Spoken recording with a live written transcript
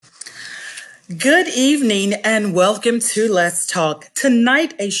Good evening and welcome to Let's Talk.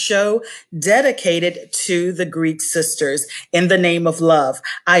 Tonight, a show dedicated to the Greek sisters in the name of love.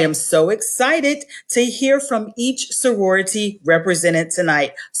 I am so excited to hear from each sorority represented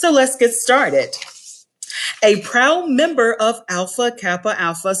tonight. So let's get started. A proud member of Alpha Kappa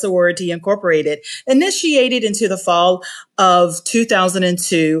Alpha Sorority Incorporated, initiated into the fall of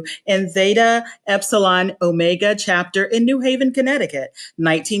 2002 in Theta Epsilon Omega chapter in New Haven, Connecticut.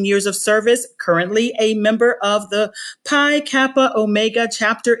 19 years of service, currently a member of the Pi Kappa Omega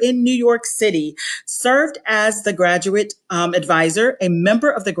chapter in New York City. Served as the graduate advisor, a member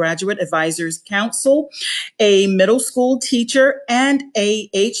of the Graduate Advisors Council, a middle school teacher, and a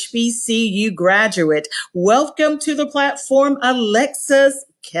HBCU graduate. Welcome to the platform, Alexis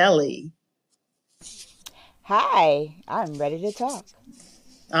Kelly. Hi, I'm ready to talk.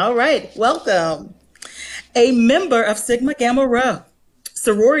 All right, welcome. A member of Sigma Gamma Rho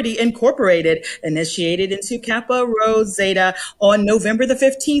Sorority Incorporated, initiated into Kappa Rho Zeta on November the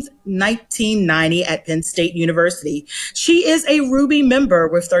 15th, 1990 at Penn State University. She is a Ruby member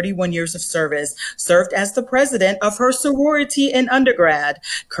with 31 years of service, served as the president of her sorority in undergrad.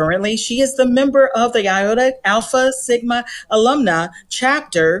 Currently, she is the member of the Iota Alpha Sigma Alumna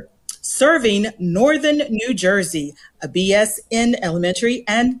chapter serving Northern New Jersey, a BS in elementary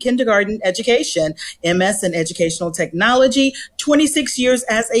and kindergarten education, MS in educational technology, 26 years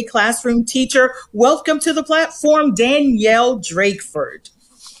as a classroom teacher. Welcome to the platform, Danielle Drakeford.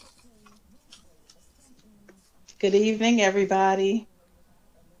 Good evening, everybody.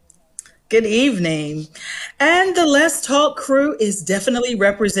 Good evening. And the Let's Talk crew is definitely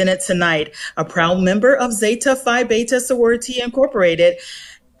represented tonight. A proud member of Zeta Phi Beta Sorority Incorporated,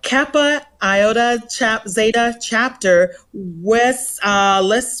 Kappa Iota Zeta chapter.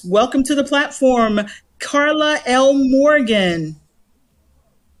 Let's welcome to the platform, Carla L. Morgan.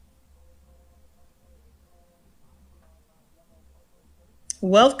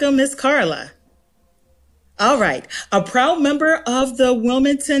 Welcome, Miss Carla. All right. A proud member of the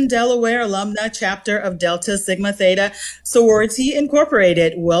Wilmington, Delaware alumni chapter of Delta Sigma Theta Sorority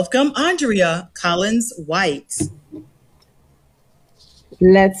Incorporated. Welcome, Andrea Collins White.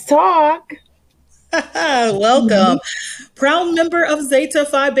 Let's talk. Welcome. Proud member of Zeta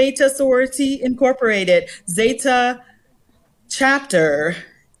Phi Beta Sorority Incorporated, Zeta chapter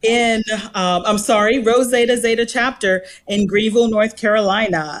in, Rho Zeta Zeta chapter in Greenville, North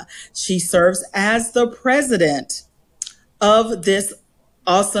Carolina. She serves as the president of this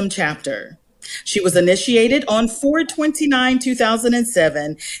awesome chapter. She was initiated on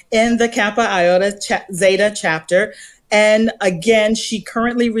 4/29/2007 in the Kappa Iota Zeta chapter. And again, she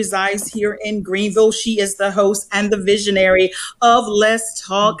currently resides here in Greenville. She is the host and the visionary of Let's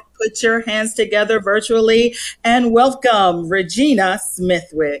Talk. Put your hands together virtually and welcome Regina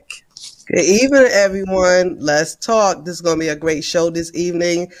Smithwick. Good evening, everyone. Let's talk. This is going to be a great show this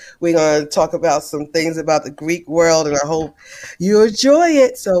evening. We're going to talk about some things about the Greek world, and I hope you enjoy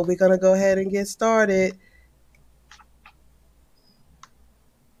it. So we're going to go ahead and get started.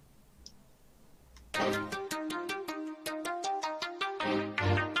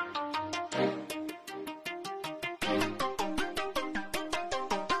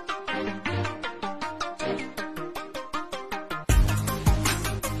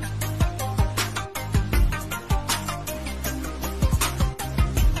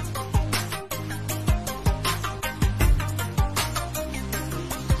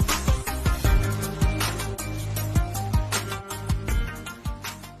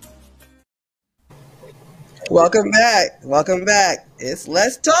 Welcome back. Welcome back. It's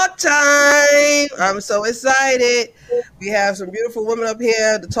Let's Talk time. I'm so excited. We have some beautiful women up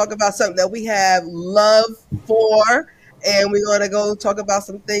here to talk about something that we have love for. And we're going to go talk about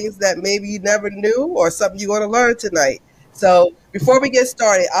some things that maybe you never knew or something you're going to learn tonight. So before we get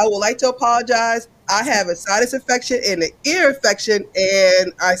started, I would like to apologize. I have a sinus infection and an ear infection,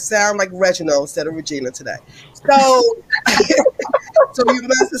 and I sound like Reginald instead of Regina today. So, so you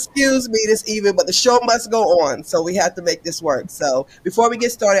must excuse me this evening, but the show must go on. So we have to make this work. So before we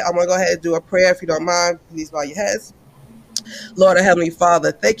get started, I'm going to go ahead and do a prayer. If you don't mind, please bow your heads. Lord, our Heavenly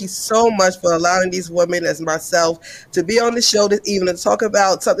Father, thank you so much for allowing these women as myself to be on the show this evening to talk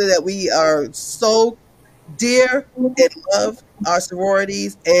about something that we are so dear and love, our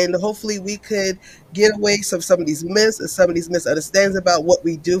sororities, and hopefully we could get away from some of these myths and some of these misunderstandings about what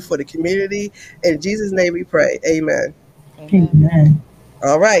we do for the community. In Jesus' name we pray. Amen. Amen.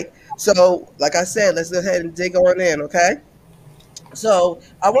 All right. So, like I said, let's go ahead and dig on in, okay? So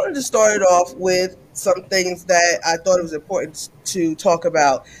I wanted to start it off with some things that I thought it was important to talk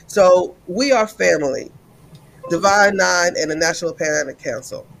about. So we are family, Divine Nine and the National Panoramic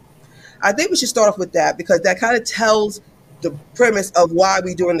Council. I think we should start off with that because that kind of tells the premise of why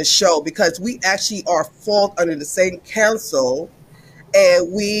we're doing the show, because we actually are fall under the same council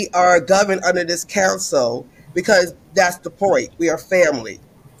and we are governed under this council because that's the point. We are family.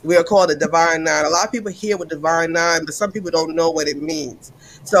 We are called the Divine Nine. A lot of people hear what Divine Nine, but some people don't know what it means.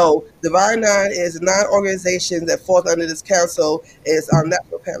 So Divine Nine is 9 organizations that fall under this council. It's our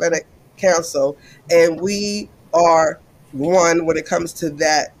National Planet Council, and we are one when it comes to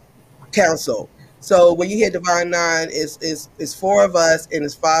that council. So when you hear Divine Nine, it's 4 of us and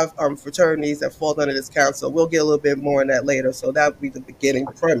it's 5 fraternities that fall under this council. We'll get a little bit more on that later. So that would be the beginning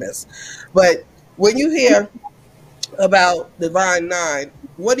premise. But when you hear about Divine Nine,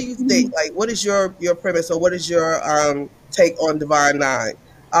 what do you think? Like, what is your premise, or what is your take on Divine Nine?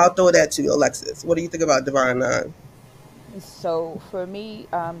 I'll throw that to you, Alexis. What do you think about Divine Nine? So for me,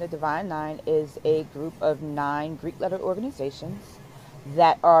 the Divine Nine is a group of 9 Greek letter organizations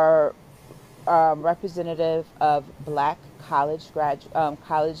that are representative of Black college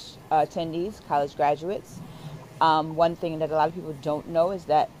attendees, college graduates. One thing that a lot of people don't know is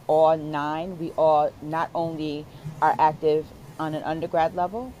that all 9, we all not only are active on an undergrad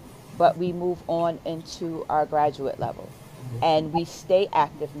level, but we move on into our graduate level. And we stay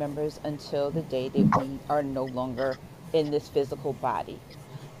active members until the day that we are no longer in this physical body.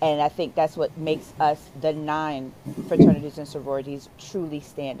 And I think that's what makes us, the 9 fraternities and sororities, truly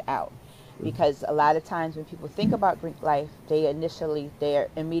stand out. Because a lot of times when people think about Greek life, their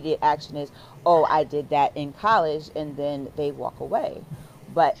immediate action is, oh, I did that in college, and then they walk away.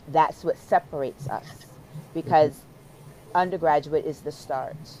 But that's what separates us, because undergraduate is the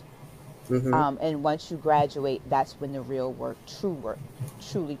start. And once you graduate, that's when the real work,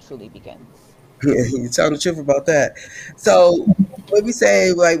 truly begins. You're telling the truth about that. So when we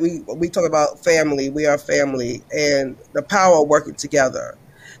say, like, we talk about family, we are family, and the power of working together.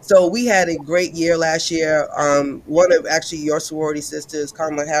 So we had a great year last year. One of actually your sorority sisters,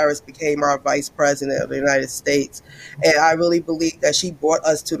 Kamala Harris, became our vice president of the United States. And I really believe that she brought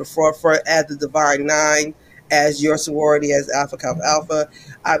us to the forefront as the Divine Nine, as your sorority, as Alpha Kappa Alpha.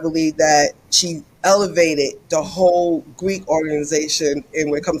 I believe that she elevated the whole Greek organization. And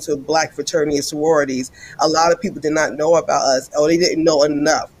when it comes to Black fraternity and sororities, a lot of people did not know about us, or they didn't know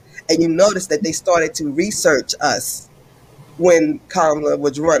enough. And you notice that they started to research us when Kamala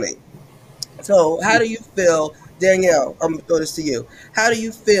was running. So how do you feel, Danielle? I'm gonna throw this to you. How do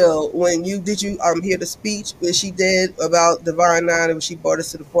you feel when you hear the speech that she did about Divine Nine and when she brought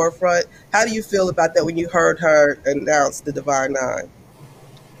us to the forefront? How do you feel about that when you heard her announce the Divine Nine?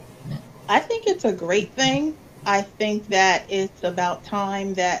 I think it's a great thing. I think that it's about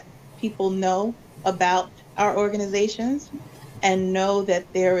time that people know about our organizations and know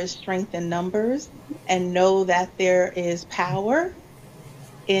that there is strength in numbers, and know that there is power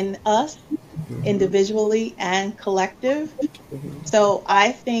in us individually and collective. So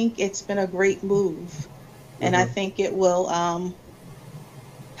I think it's been a great move, and I think it will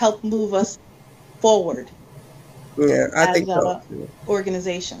help move us forward. Yeah, I think so.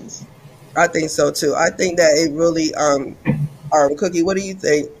 Organizations. I think so too. I think that it really, Cookie, what do you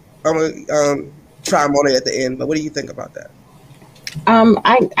think? I'm gonna chime on it at the end, but what do you think about that?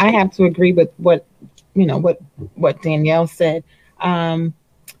 I have to agree with what Danielle said.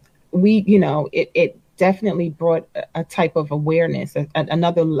 It definitely brought a type of awareness,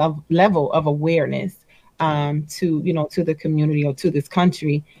 another level of awareness to the community, or to this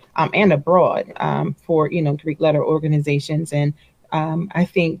country, and abroad, for Greek letter organizations. And I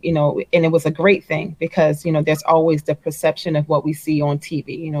think, and it was a great thing, because there's always the perception of what we see on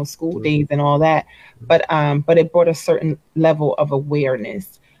TV, school days and all that, but it brought a certain level of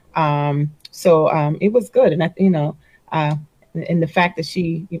awareness. So it was good, and and the fact that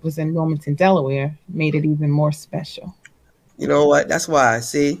it was in Wilmington, Delaware, made it even more special. You know what? That's why.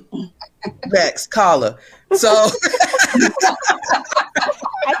 See, Bex, Carla. So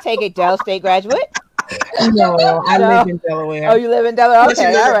I take it, Del State graduate. No, I live in Delaware. Oh, you live in Delaware? Okay, she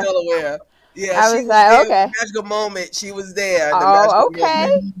lives all right. in Delaware. Yeah, I was like, okay. Magical moment. She was there. Oh,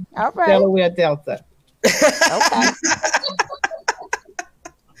 okay. All right. Delaware Delta. Okay.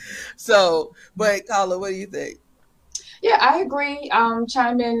 So, but Carla, what do you think? Yeah, I agree.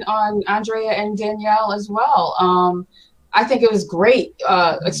 Chime in on Andrea and Danielle as well. I think it was great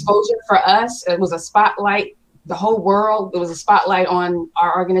exposure for us. It was a spotlight. The whole world, it was a spotlight on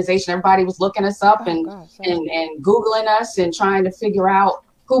our organization. Everybody was looking us up and Googling us and trying to figure out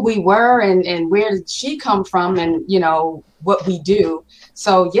who we were and where did she come from, and what we do.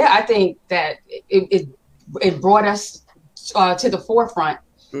 So yeah, I think that it brought us to the forefront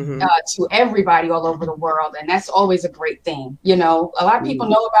to everybody all over the world. And that's always a great thing. You know, a lot of people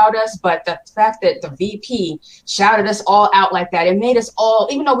know about us, but the fact that the VP shouted us all out like that, it made us all,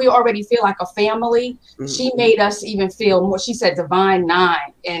 even though we already feel like a family, she made us even feel more. She said Divine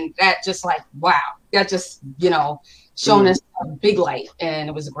Nine. And that just like, wow, that just, you know, shown us a big light, and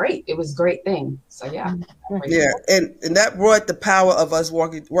it was great. It was a great thing. So yeah. Yeah. And that brought the power of us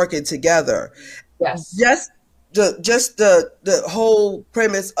working together. Yes. Just the whole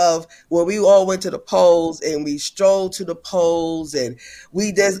premise of where we all went to the polls and we strolled to the polls and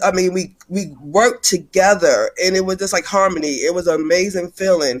we worked together, and it was just like harmony. It was an amazing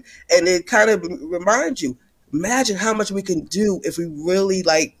feeling, and it kind of reminds you, imagine how much we can do if we really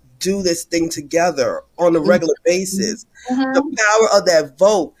like do this thing together on a regular basis. The power of that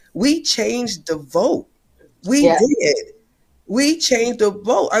vote. We changed the vote. We did. We changed the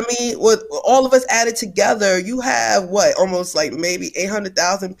vote. I mean, with all of us added together, you have what, almost like maybe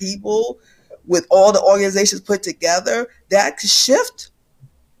 800,000 people with all the organizations put together that could shift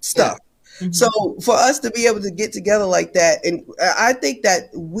stuff. So for us to be able to get together like that, and I think that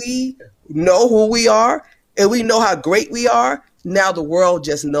we know who we are and we know how great we are. Now the world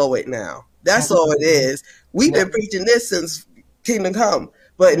just know it now. That's all it is. We've been preaching this since Kingdom Come,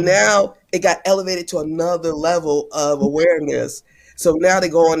 but now it got elevated to another level of awareness. So now they're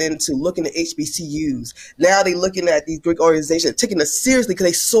going into looking at HBCUs. Now they're looking at these Greek organizations, taking us seriously because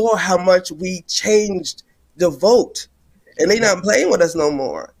they saw how much we changed the vote, and they're not playing with us no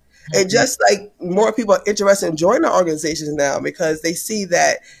more. And just like more people are interested in joining our organizations now because they see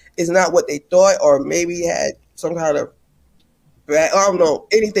that it's not what they thought, or maybe had some kind of, I don't know,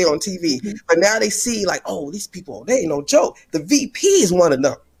 anything on TV. But now they see like, oh, these people, they ain't no joke. The VP is one of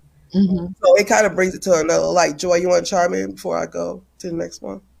them. So it kind of brings it to another light. Joy, you want to chime in before I go to the next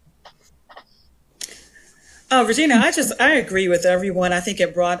one? Regina, I agree with everyone. I think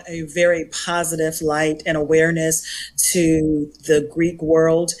it brought a very positive light and awareness to the Greek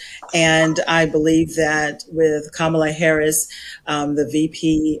world. And I believe that with Kamala Harris, the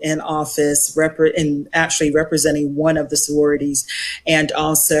VP in office, and actually representing one of the sororities. And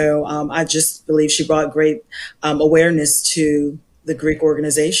also, I just believe she brought great awareness to the Greek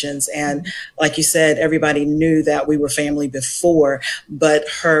organizations. And like you said, everybody knew that we were family before, but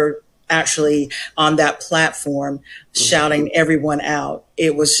her actually on that platform shouting everyone out,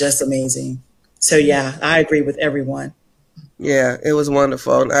 it was just amazing. So yeah, I agree with everyone. Yeah, it was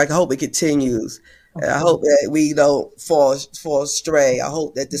wonderful, and I hope it continues. I hope that we don't fall astray. I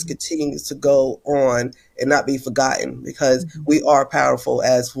hope that this continues to go on and not be forgotten, because we are powerful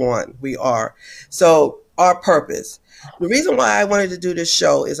as one. We are. So our purpose. The reason why I wanted to do this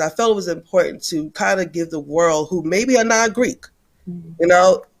show is I felt it was important to kind of give the world who maybe are not Greek, you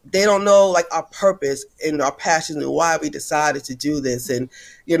know, they don't know like our purpose and our passion and why we decided to do this. And,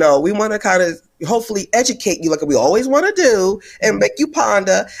 you know, we want to kind of hopefully educate you like we always want to do, and make you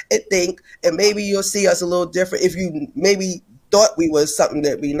ponder and think, and maybe you'll see us a little different if you maybe thought we was something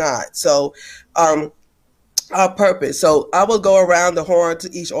that we not. So, our purpose. So I will go around the horn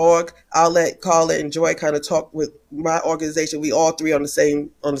to each org. I'll let Carla and Joy kind of talk with my organization. We all three on the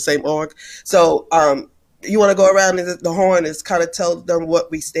same org. So, you want to go around the horn and kind of tell them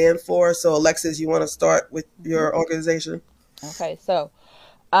what we stand for. So Alexis, you want to start with your organization? Okay, so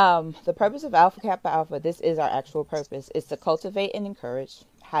the purpose of Alpha Kappa Alpha, this is our actual purpose, is to cultivate and encourage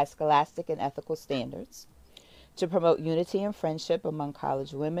high scholastic and ethical standards, to promote unity and friendship among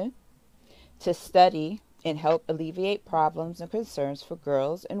college women, to study and help alleviate problems and concerns for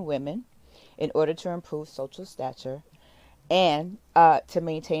girls and women in order to improve social stature, and to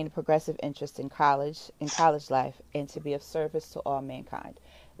maintain progressive interest in college life, and to be of service to all mankind.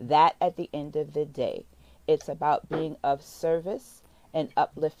 That, at the end of the day, it's about being of service and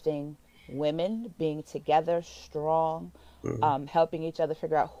uplifting women, being together, strong, helping each other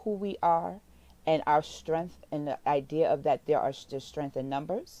figure out who we are and our strength, and the idea of that there's strength in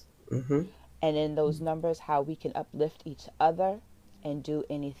numbers. And in those numbers, how we can uplift each other and do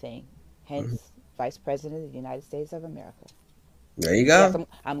anything. Hence, Vice President of the United States of America. There you go. Yes,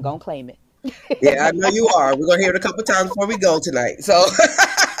 I'm going to claim it. Yeah, I know you are. We're going to hear it a couple times before we go tonight. So,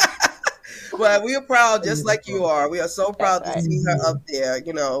 well, we are proud, just like you are. We are so proud to see her up there,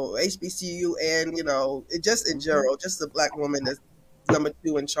 you know, HBCU, and, you know, just in general, just a Black woman that's number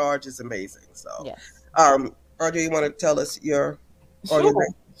 2 in charge is amazing. So, yes. Audrey, you want to tell us your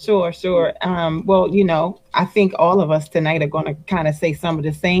organization? Sure. Well, you know, I think all of us tonight are going to kind of say some of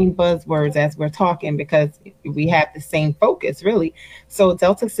the same buzzwords as we're talking, because we have the same focus, really. So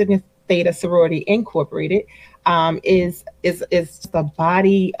Delta Sigma Theta Sorority Incorporated is the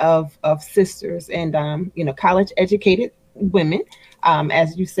body of sisters and, you know, college educated women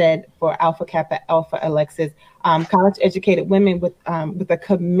as you said, for Alpha Kappa Alpha Alexis, college educated women with a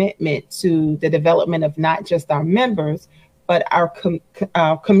commitment to the development of not just our members, but our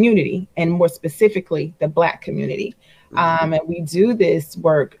community, and more specifically, the Black community. And we do this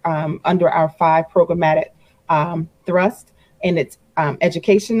work under our 5 programmatic thrust, and it's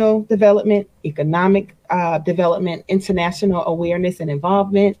educational development, economic development, international awareness and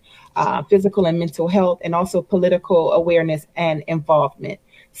involvement, physical and mental health, and also political awareness and involvement.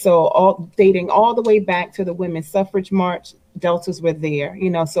 So dating all the way back to the Women's Suffrage March, Deltas were there,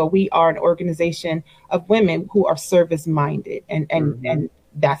 so we are an organization of women who are service minded, and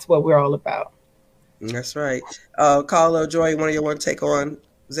that's what we're all about. That's right. Carla, Joy, one of you want to take on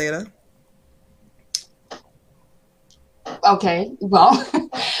Zeta? Okay, well,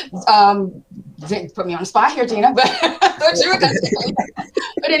 put me on the spot here, Gina, but I thought you were going to say that.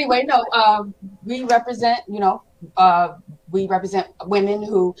 But anyway, no, we represent, women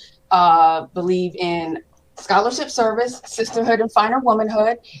who believe in scholarship service, sisterhood, and finer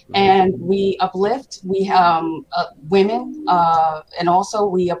womanhood, and we uplift women, and also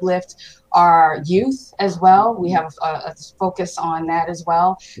we uplift our youth as well. We have a focus on that as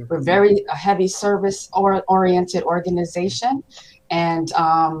well. We're very heavy service-oriented organization, and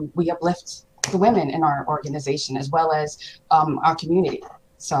we uplift the women in our organization as well as our community.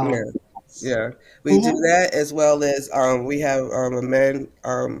 So we do that, as well as we have a men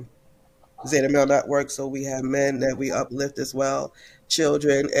Zeta Male Network, so we have men that we uplift as well,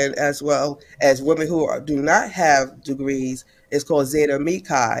 children, and as well as women who do not have degrees. It's called Zeta Mi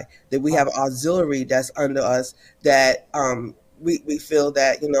Chi, that we have auxiliary that's under us, that we feel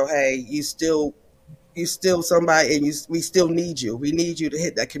that, hey, you still somebody, and we still need you. We need you to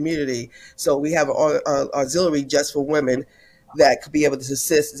hit that community. So we have an auxiliary just for women that could be able to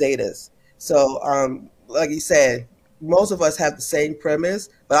assist Zetas. So like you said, most of us have the same premise,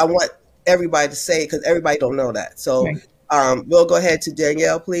 but I want everybody to say it because everybody don't know that. So we'll go ahead to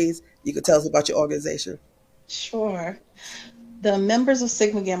Danielle, please. You can tell us about your organization. Sure. The members of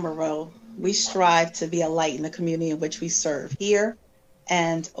Sigma Gamma Rho, we strive to be a light in the community in which we serve here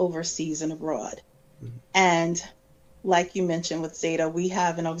and overseas and abroad. And like you mentioned with Zeta, we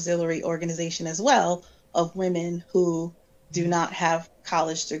have an auxiliary organization as well of women who do not have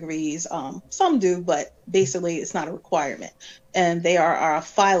college degrees. Some do, but basically it's not a requirement. And they are our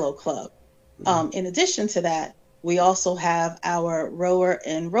Philo Club. In addition to that, we also have our Rower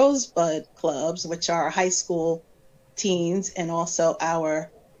and Rosebud clubs, which are high school teens, and also our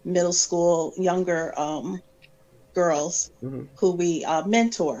middle school younger girls who we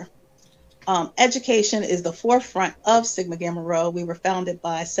mentor. Education is the forefront of Sigma Gamma Rho. We were founded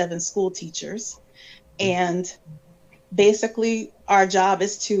by 7 school teachers, and basically our job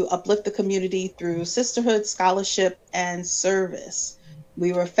is to uplift the community through sisterhood, scholarship, and service.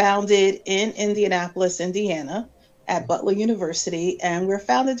 We were founded in Indianapolis, Indiana, at Butler University, and we were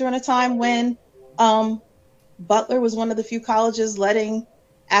founded during a time when Butler was one of the few colleges letting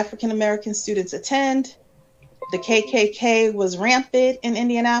African American students attend. The KKK was rampant in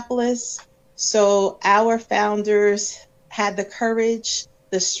Indianapolis. So our founders had the courage,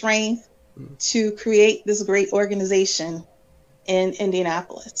 the strength to create this great organization in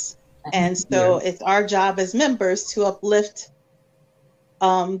Indianapolis. And so it's our job as members to uplift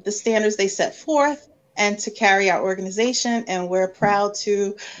the standards they set forth and to carry our organization. And we're proud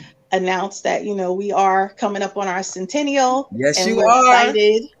to announce that, we are coming up on our centennial. Yes, and you we're are.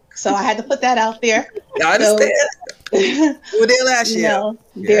 Excited. So I had to put that out there. I understand. We were there last year.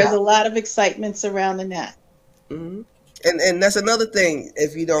 There's a lot of excitement surrounding that. And that's another thing,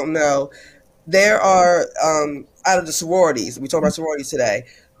 if you don't know, there are, out of the sororities, we talked about sororities today,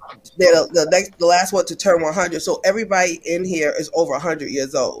 they're the last one to turn 100. So everybody in here is over 100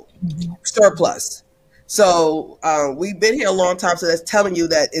 years old, surplus. So we've been here a long time, so that's telling you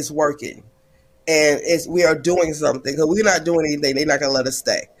that it's working. And we are doing something. Because we're not doing anything, they're not going to let us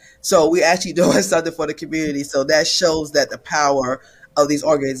stay. So we're actually doing something for the community. So that shows that the power of these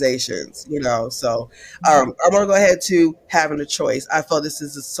organizations, So I'm going to go ahead to having a choice. I felt this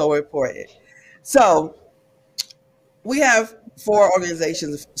is so important. So we have 4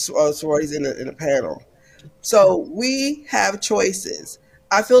 organizations, sororities in the panel. So we have choices.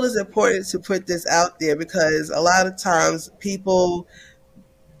 I feel it's important to put this out there because a lot of times people,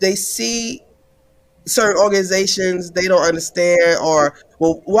 they see certain organizations, they don't understand, or,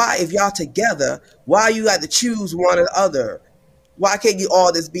 well, why, if y'all together, why you got to choose one or the other? Why can't you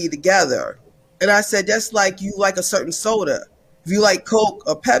all just be together? And I said, just like you like a certain soda, if you like Coke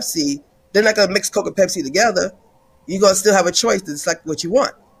or Pepsi, they're not going to mix Coke and Pepsi together. You're going to still have a choice to select what you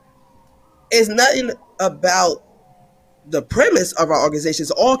want. It's nothing about the premise of our organization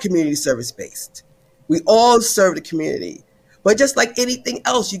is all community service based. We all serve the community. But just like anything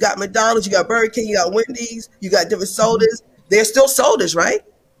else, you got McDonald's, you got Burger King, you got Wendy's, you got different sodas. They're still sodas, right?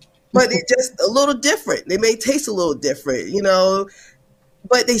 But they're just a little different. They may taste a little different, you know,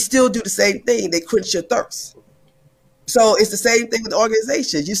 but they still do the same thing. They quench your thirst. So it's the same thing with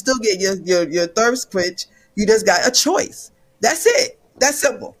organizations. You still get your thirst quench. You just got a choice. That's it. That's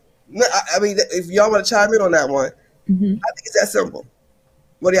simple. I mean, if y'all want to chime in on that one, I think it's that simple.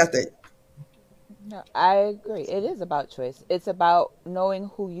 What do y'all think? No, I agree. It is about choice. It's about knowing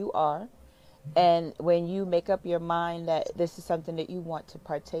who you are. And when you make up your mind that this is something that you want to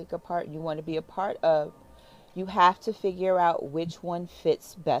partake a part, you want to be a part of, you have to figure out which one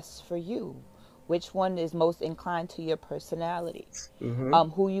fits best for you, which one is most inclined to your personality,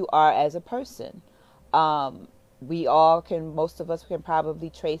 who you are as a person. We all can, most of us can probably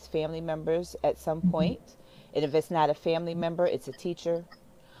trace family members at some point. And if it's not a family member, it's a teacher,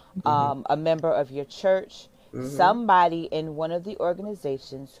 a member of your church, somebody in one of the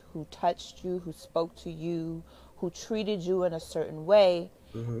organizations who touched you, who spoke to you, who treated you in a certain way,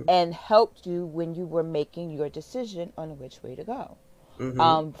 and helped you when you were making your decision on which way to go.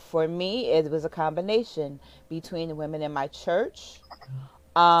 For me, it was a combination between the women in my church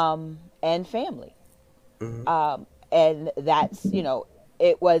and family. And that's, you know,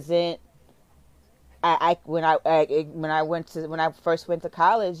 it wasn't, when I first went to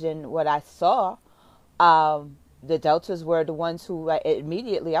college and what I saw, the Deltas were the ones who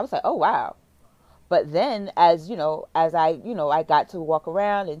immediately I was like, oh wow. But then as I got to walk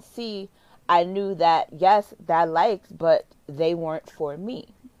around and see, I knew that yes, that I liked, but they weren't for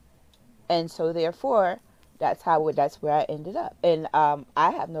me. And so therefore that's where I ended up. And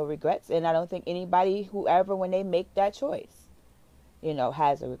I have no regrets, and I don't think anybody whoever, when they make that choice, you know,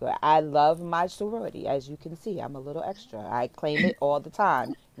 has a regret. I love my sorority. As you can see, I'm a little extra. I claim it all the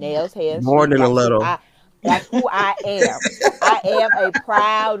time. Nails, hairs. More than a little. That's who I am. I am a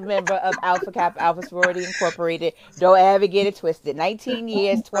proud member of Alpha Kappa Alpha Sorority Incorporated. Don't ever get it twisted. 19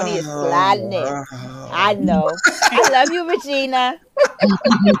 years, 20 is sliding in. I know. I love you, Regina.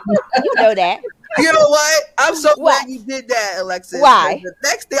 You know that. You know what? I'm so glad you did that, Alexis. Why? The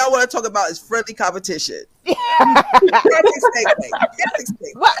next thing I want to talk about is friendly competition.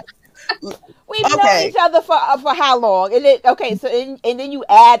 What? We've known each other for how long? And then you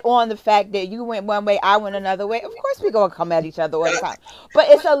add on the fact that you went one way, I went another way. Of course, we're gonna come at each other all the time. But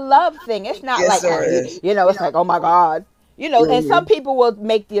it's a love thing. It's not like it's like, oh my God, you know. And some people will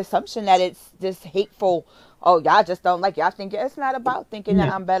make the assumption that it's this hateful. Oh, y'all just don't like, y'all think it's not about thinking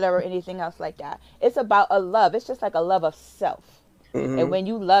that I'm better or anything else like that. It's about a love. It's just like a love of self. And when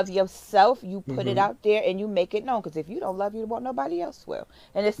you love yourself, you put it out there and you make it known. Because if you don't love you, well, nobody else will.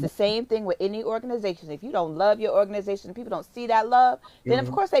 And it's the same thing with any organization. If you don't love your organization, people don't see that love, then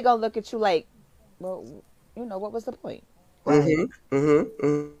of course they're going to look at you like, well, you know, what was the point?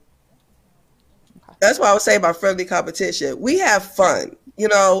 That's why I was saying about friendly competition. We have fun. You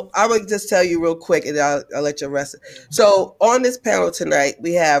know, I would just tell you real quick, and I'll let you rest. So on this panel tonight,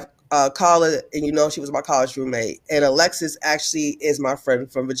 we have Carla, and you know she was my college roommate, and Alexis actually is my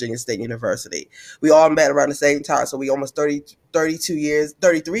friend from Virginia State University. We all met around the same time, so we almost 33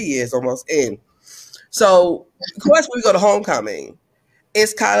 years almost in. So of course, when we go to homecoming,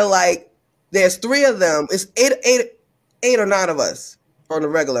 it's kind of like there's three of them. It's eight or nine of us on the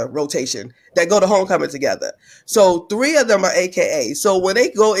regular rotation that go to homecoming together. So three of them are AKA. So when they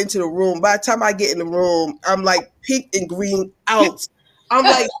go into the room, by the time I get in the room, I'm like pink and green out. I'm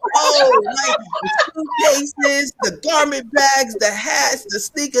like, oh, like the suitcases, the garment bags, the hats, the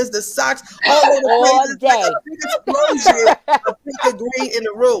sneakers, the socks, all over the place. Like a big explosion of pink and green in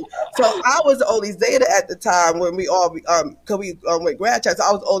the room. So I was the only Zeta at the time when we all went grad chat. So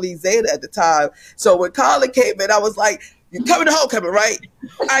I was only Zeta at the time. So when Carla came in, I was like, you're coming to homecoming, right?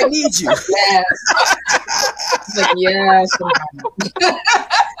 I need you. Yes. Like, yes.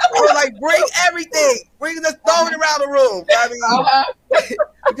 I was like, bring everything. Just throw it around the room. I mean,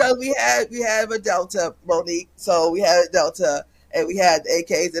 because we had a Delta, Monique. So we had a Delta and we had the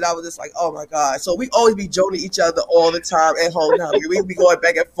AKs, and I was just like, oh my God. So we always be joining each other all the time at homecoming. We'd be going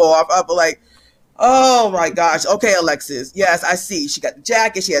back and forth. I'd be like, oh my gosh. Okay, Alexis. Yes, I see. She got the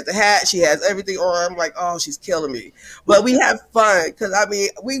jacket. She has the hat. She has everything on. I'm like, oh, she's killing me. But we have fun because, I mean,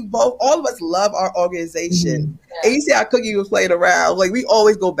 all of us love our organization. Yeah. And you see how Cookie was playing around. Like, we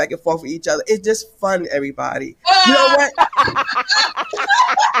always go back and forth with each other. It's just fun, everybody. You know what?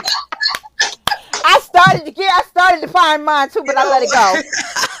 I started to find mine too, but I let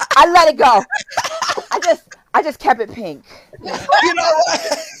it go. I just kept it pink. You know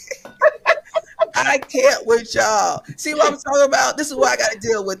what? I can't with y'all. See what I'm talking about? This is what I got to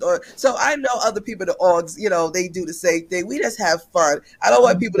deal with. So I know other people that orgs, they do the same thing. We just have fun. I don't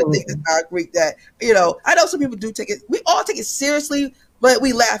want people to think it's not Greek that, I know some people do take it. We all take it seriously, but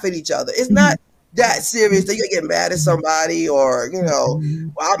we laugh at each other. It's not that serious that you get mad at somebody or, well,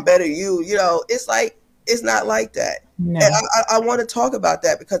 I'm better than you. It's like, it's not like that. No. And I want to talk about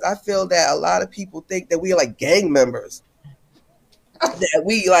that because I feel that a lot of people think that we are like gang members. That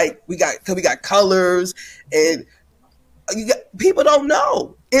we got colors and people don't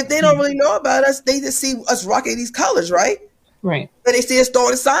know. If they don't really know about us, they just see us rocking these colors, right? Right. And they see us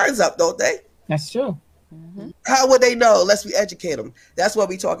throwing signs up, don't they? That's true. Mm-hmm. How would they know unless we educate them? That's what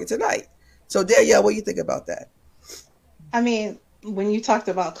we're talking tonight. So Danielle, what do you think about that? I mean, when you talked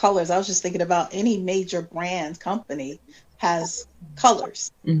about colors, I was just thinking about any major brand company has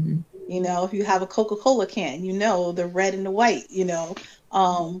colors. Mm-hmm. If you have a Coca-Cola can, the red and the white,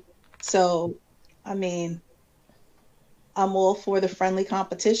 So, I mean, I'm all for the friendly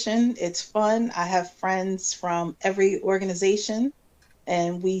competition. It's fun. I have friends from every organization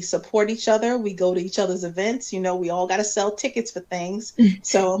and we support each other. We go to each other's events. We all got to sell tickets for things.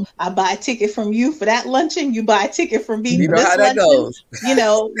 So I buy a ticket from you for that luncheon. You buy a ticket from me for this how luncheon. That goes.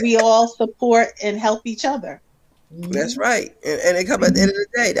 We all support and help each other. That's right. And it comes at the end of the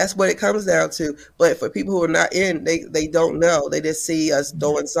day. That's what it comes down to. But for people who are not in, they don't know. They just see us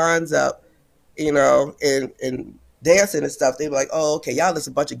throwing signs up, and dancing and stuff. They were like, oh, okay, y'all just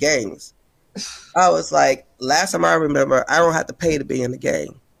a bunch of gangs. I was like, last time I remember, I don't have to pay to be in the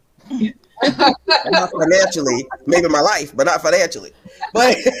gang. Not financially, maybe my life, but not financially.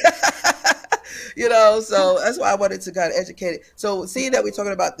 But so that's why I wanted to kind of educate it. So seeing that we're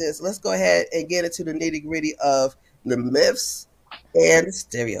talking about this, let's go ahead and get into the nitty gritty of the myths and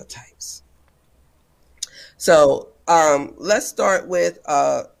stereotypes. So let's start with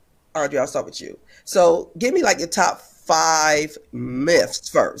Audrey. I'll start with you. So give me like your top 5 myths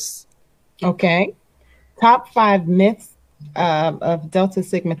first. Okay. Top 5 myths of Delta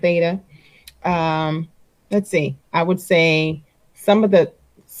Sigma Theta. Let's see. I would say some of the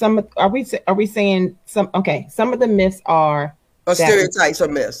myths are stereotypes or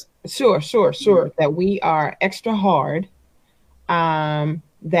myths. Sure. That we are extra hard. That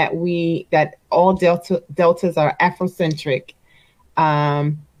all deltas are Afrocentric.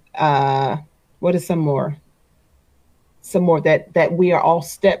 What is some more? Some more that we are all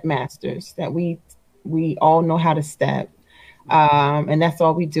step masters. That we all know how to step, and that's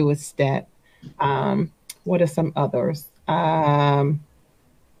all we do is step. What are some others?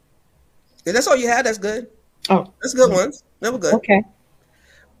 If that's all you had, that's good. Oh, that's good ones. That were good. Okay.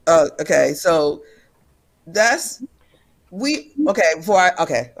 Okay. So I'm not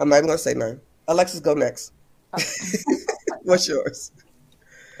even gonna say none. Alexis, go next. What's yours?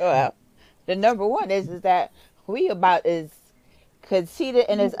 Well, the number one is that we about as conceited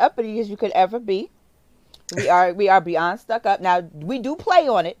and as uppity as you could ever be. We are beyond stuck up. Now we do play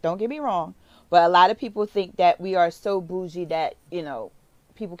on it. Don't get me wrong, but a lot of people think that we are so bougie that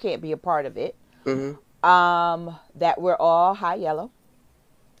people can't be a part of it. Mm-hmm. That we're all high yellow.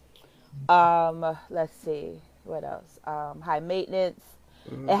 Let's see what else. High maintenance.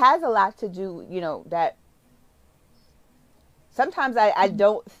 Mm-hmm. It has a lot to do, that sometimes I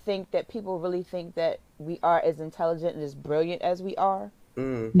don't think that people really think that we are as intelligent and as brilliant as we are.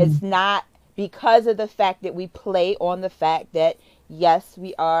 Mm-hmm. It's not because of the fact that we play on the fact that yes,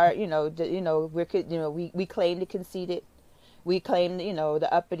 we are, we claim the conceited. We claim, the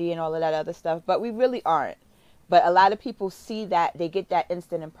uppity and all of that other stuff, but we really aren't. But a lot of people see that, they get that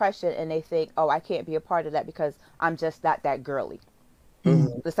instant impression, and they think, oh, I can't be a part of that because I'm just not that girly.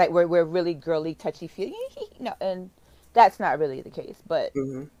 Mm-hmm. It's like we're really girly, touchy-feely. No, and that's not really the case, but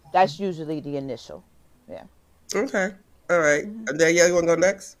that's usually the initial. Yeah. Okay. All right. And then, you want to go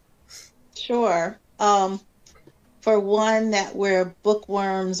next? Sure. For one, that we're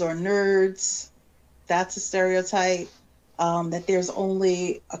bookworms or nerds, that's a stereotype. That there's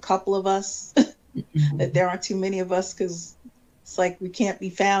only a couple of us, that there aren't too many of us because it's like we can't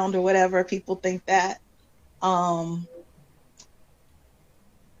be found or whatever. People think that. I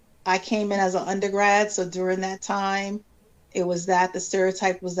came in as an undergrad, so during that time, it was that the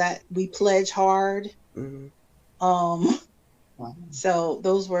stereotype was that we pledge hard. Mm-hmm. So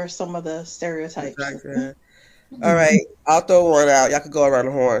those were some of the stereotypes. Exactly. All right, I'll throw one out. Y'all could go around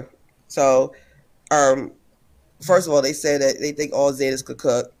the horn. So, first of all, they said that they think all Zetas could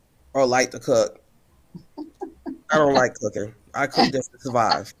cook or like to cook. I don't like cooking. I cook just to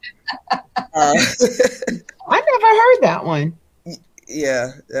survive. I never heard that one.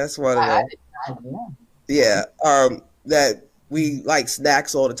 Yeah, that's one of them. Yeah, that we like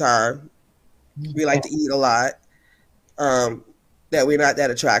snacks all the time. We like to eat a lot. That we're not that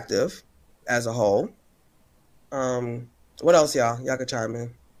attractive as a whole. What else, y'all? Y'all can chime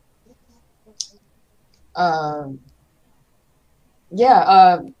in.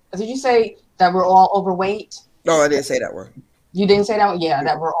 Did you say that we're all overweight? No, I didn't say that word. You didn't say that? Yeah,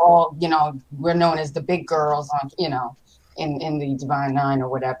 that we're all, we're known as the big girls on, in the Divine Nine or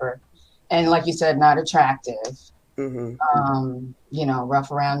whatever. And like you said, not attractive. Mm-hmm.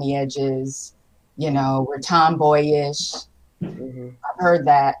 Rough around the edges. We're tomboyish. Mm-hmm. I've heard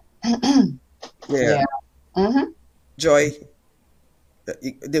that. Yeah. Mm-hmm. Joy,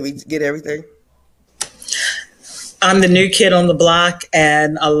 did we get everything? I'm the new kid on the block,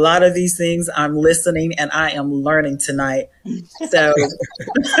 and a lot of these things I'm listening and I am learning tonight. So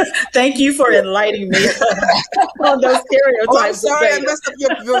thank you for enlightening me on those stereotypes. Oh, I'm sorry, I messed up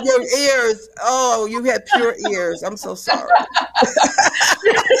your ears. Oh, you had pure ears. I'm so sorry.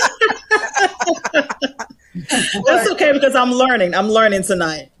 That's okay, because I'm learning. I'm learning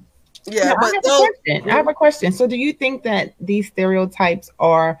tonight. Yeah, but I have a question. So do you think that these stereotypes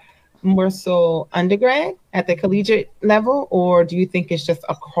are more so undergrad at the collegiate level, or do you think it's just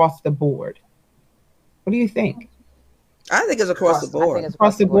across the board? What do you think? I think it's across the board.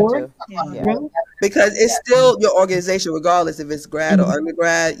 Across the board? Yeah. Really? Because it's still your organization, regardless if it's grad or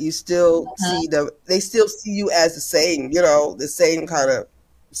undergrad. You still see they still see you as the same, the same kind of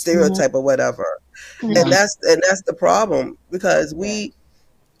stereotype or whatever. And that's the problem, because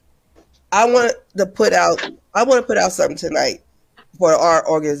I want to put out something tonight for our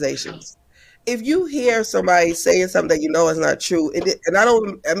organizations. If you hear somebody saying something that is not true,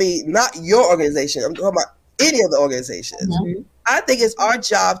 not your organization, I'm talking about any of the organizations. I think it's our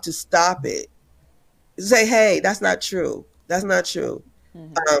job to stop it. Say, hey, that's not true. That's not true.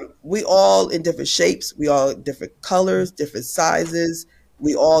 We all in different shapes. We all in different colors, different sizes.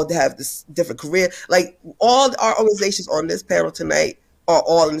 We all have this different career. Like, all our organizations on this panel tonight are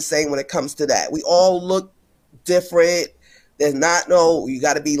all in the same when it comes to that. We all look different. There's you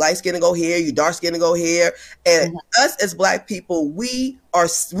got to be light skinned to go here, you dark skinned to go here. And us as Black people, we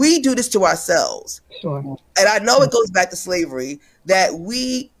do this to ourselves. Sure. And I know it goes back to slavery, that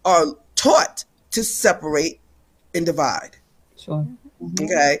we are taught to separate and divide. Sure.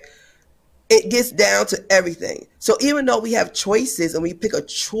 Okay. It gets down to everything. So even though we have choices and we pick a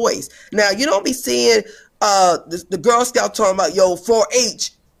choice, now you don't be seeing the Girl Scout talking about 4-H,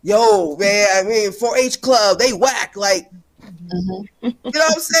 4-H club, they whack, like. You know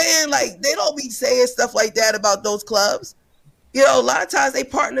what I'm saying? Like, they don't be saying stuff like that about those clubs. A lot of times they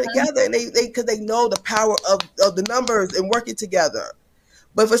partner together, and because they know the power of the numbers and working together.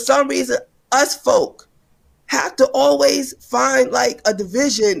 But for some reason, us folk have to always find like a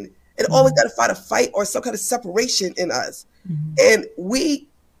division, and always got to fight a fight or some kind of separation in us. And we,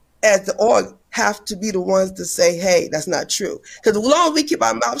 as the org, have to be the ones to say, hey, that's not true. Because as long as we keep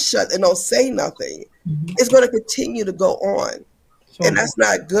our mouth shut and don't say nothing, it's going to continue to go on. Sure. And that's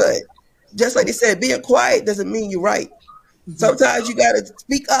not good. Just like they said, being quiet doesn't mean you're right. Sometimes you got to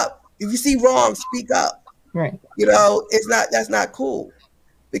speak up. If you see wrong, speak up. Right. That's not cool.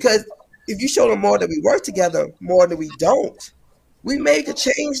 Because if you show them more that we work together, more than we don't, we may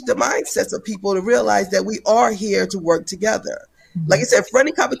change the mindsets of people to realize that we are here to work together. Like I said,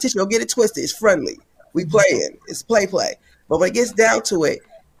 friendly competition, don't get it twisted. It's friendly. We playing. It's play. But when it gets down to it,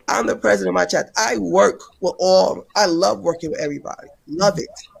 I'm the president of my chapter. I work with all. I love working with everybody. Love it.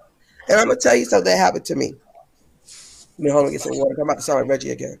 And I'm going to tell you something that happened to me. Let me hold on, get some water. I'm about to sound like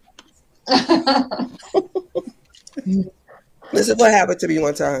Reggie again. This is what happened to me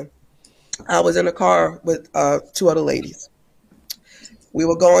one time. I was in a car with 2 other ladies. We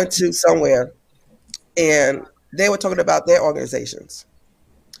were going to somewhere, and they were talking about their organizations.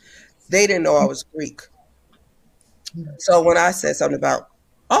 They didn't know I was Greek. So when I said something about,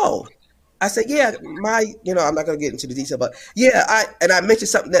 I said, yeah, I'm not going to get into the detail, but yeah, I mentioned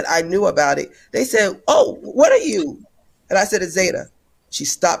something that I knew about it. They said, oh, what are you? And I said, it's Zeta. She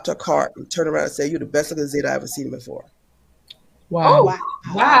stopped her car and turned around and said, you're the best looking Zeta I've ever seen before. Wow.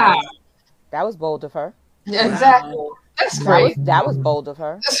 Oh, wow. That was bold of her. Yeah, exactly. Wow. That's great. That was bold of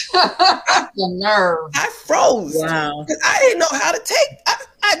her. The nerve. I froze. Wow. Because I didn't know how to take.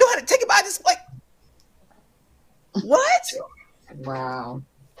 I know how to take it, but I just like, what? Wow.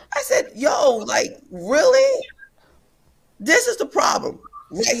 I said, yo, like, really? This is the problem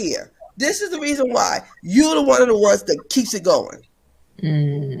right here. This is the reason why you're the one of the ones that keeps it going.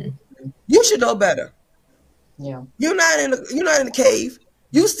 You should know better. Yeah. You're not in the cave.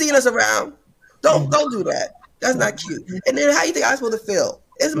 You seen us around. Don't do that. That's not cute. And then how you think I'm supposed to feel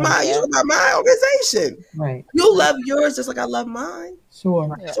It's my, you know, about my organization. Right. You love yours just like I love mine.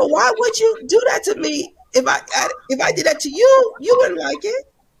 Sure. Yeah. So why would you do that to me? If I did that to you, you wouldn't like it.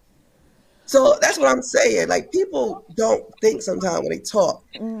 So that's what I'm saying. Like, people don't think sometimes when they talk.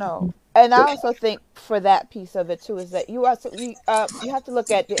 No. And I also think for that piece of it too is that you have to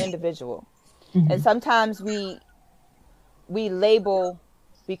look at the individual. Mm-hmm. And sometimes we label,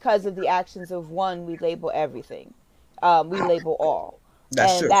 because of the actions of one, we label everything. We label all.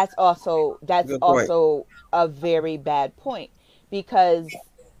 That's and true. that's also Good point. a very bad point, because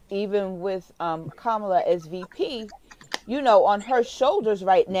even with Kamala as VP, you know, on her shoulders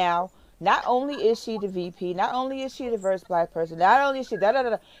right now, not only is she the VP, not only is she the first black person, not only is she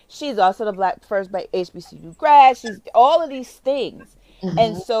she's also the first black HBCU grad. She's all of these things. Mhm.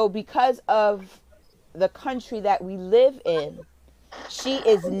 And so because of the country that we live in, she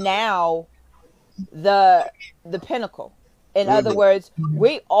is now the pinnacle. In other words,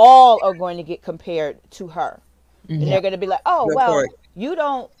 we all are going to get compared to her. And they're going to be like, oh, Good well, point. you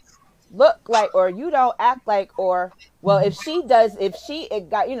don't look like, or you don't act like, or, well, if she,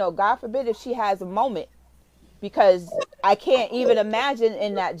 God forbid if she has a moment, because I can't even imagine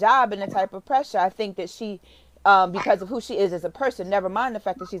in that job and the type of pressure. I think that she, because of who she is as a person, never mind the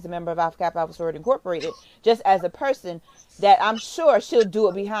fact that she's a member of Alpha Kappa Alpha Sorority Incorporated, just as a person, that I'm sure she'll do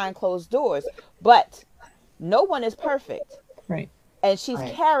it behind closed doors. But no one is perfect. Right. And she's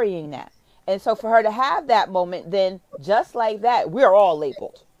Right. carrying that. And so for her to have that moment, then just like that, we're all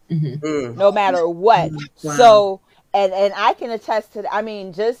labeled, no matter what. Wow. So, and I can attest to that. I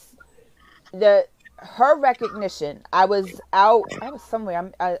mean, just her recognition. I was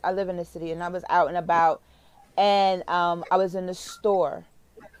somewhere. I live in the city, and I was out and about, and I was in the store.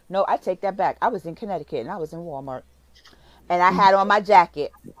 No, I take that back. I was in Connecticut, and I was in Walmart, and I had on my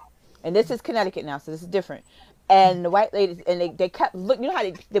jacket. And this is Connecticut now, so this is different. And the white ladies, and they kept looking, you know how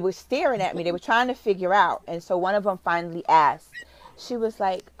they were staring at me. They were trying to figure out. And so one of them finally asked, she was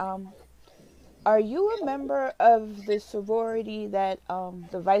like, are you a member of the sorority that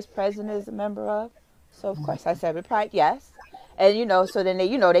the vice president is a member of? So of course I said with pride, yes. And so then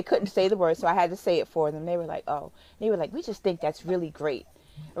they couldn't say the word, so I had to say it for them. They were like, oh, they were like, we just think that's really great.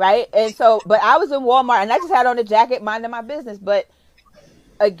 Right. And so, but I was in Walmart and I just had on a jacket, minding my business. But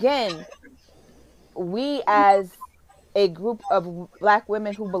again, we as a group of black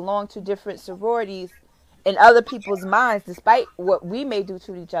women who belong to different sororities, in other people's minds, despite what we may do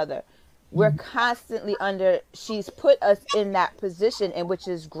to each other, we're constantly she's put us in that position, and which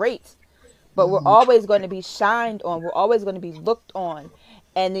is great, but we're always going to be shined on. We're always going to be looked on.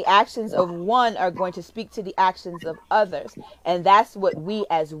 And the actions of one are going to speak to the actions of others. And that's what we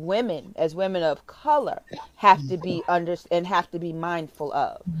as women of color, have to be and have to be mindful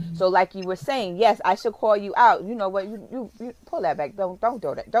of. So like you were saying, yes, I should call you out. You know what, you pull that back. Don't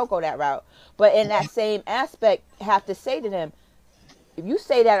do that. Don't go that route. But in that same aspect, have to say to them, if you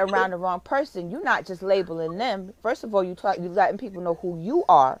say that around the wrong person, you're not just labeling them. First of all, you're letting people know who you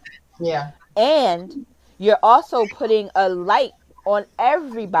are. Yeah. And you're also putting a light on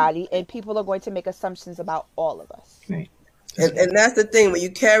everybody, and people are going to make assumptions about all of us. Right. And that's the thing, when you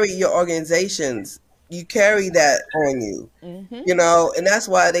carry your organizations, you carry that on you. Mm-hmm. And that's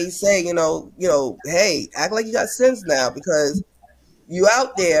why they say, hey, act like you got sense now, because you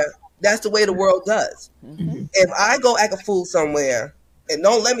out there, that's the way the world does. Mm-hmm. If I go act a fool somewhere and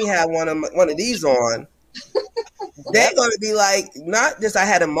don't let me have one of these on, they're going to be like, not just I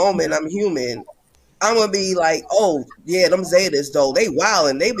had a moment, I'm human. I'm going to be like, oh, yeah, them Zetas, though, they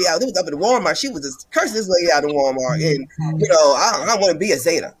wildin'. They was up at Walmart. She was just cursing this lady out in Walmart. And, I want to be a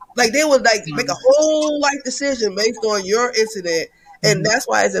Zeta. Like, they would, make a whole life decision based on your incident. And that's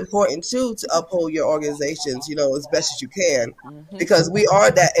why it's important, too, to uphold your organizations, as best as you can. Because we are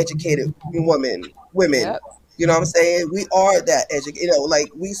that educated women. Yep. You know what I'm saying? We are that educated.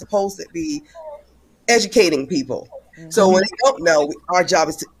 We supposed to be educating people. So when they don't know, our job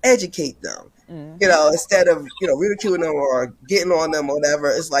is to educate them. Instead of, ridiculing them or getting on them or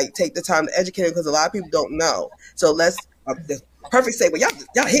whatever. It's like, take the time to educate them, because a lot of people don't know. So let's, the perfect segue.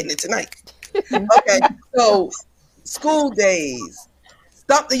 Y'all hitting it tonight. Okay, so school days.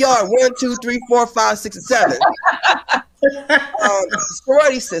 Stop the yard. 1, 2, 3, 4, 5, 6, and 7.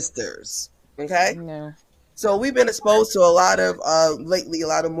 Sorority sisters. Okay? No. So we've been exposed to a lot of, lately, a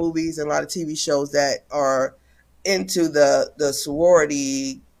lot of movies and a lot of TV shows that are into the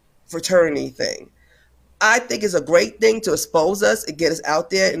sorority fraternity thing. I think it's a great thing to expose us and get us out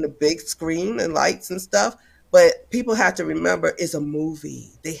there in the big screen and lights and stuff. But people have to remember, it's a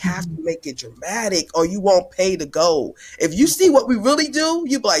movie. They have to make it dramatic, or you won't pay to go. If you see what we really do,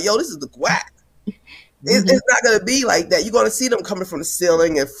 you be like, yo, this is the quack. It's not going to be like that. You're going to see them coming from the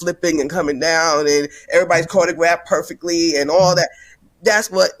ceiling and flipping and coming down, and everybody's choreographed perfectly and all that.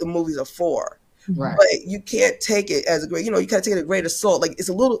 That's what the movies are for. Right. But you can't take it as a great, you can't take it a great assault. Like, it's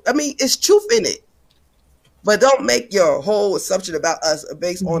a little, I mean, it's truth in it. But don't make your whole assumption about us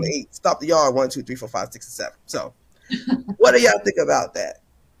based on a Stop the Yard 1, 2, 3, 4, 5, 6, and 7. So, what do y'all think about that?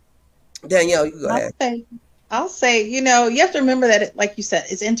 Danielle, you can go ahead. I'll say, you have to remember that, like you said,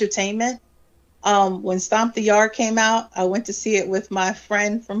 it's entertainment. When Stomp the Yard came out, I went to see it with my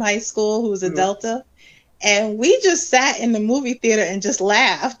friend from high school who was a Delta. And we just sat in the movie theater and just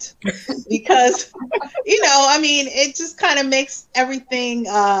laughed because, I mean, it just kind of makes everything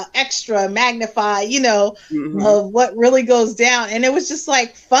extra magnified, of what really goes down. And it was just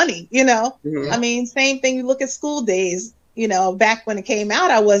like funny, I mean, same thing. You look at School Days, back when it came out,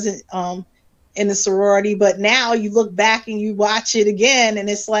 I wasn't in the sorority, but now you look back and you watch it again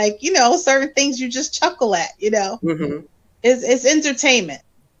and it's like, certain things you just chuckle at, It's entertainment.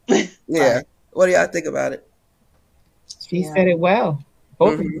 Yeah. What do y'all think about it? She said it well.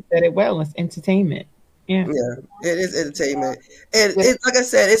 Both of you said it well. It's entertainment. Yeah. Yeah, it is entertainment. And it's, like I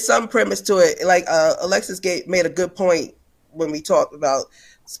said, it's some premise to it. Like Alexis made a good point when we talked about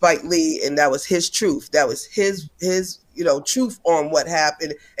Spike Lee, and that was his truth. That was his truth on what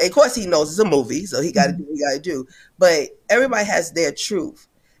happened. And of course he knows it's a movie, so he got to do what he got to do. But everybody has their truth.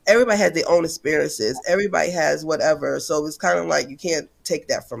 Everybody has their own experiences. Everybody has whatever. So it's kind of like you can't take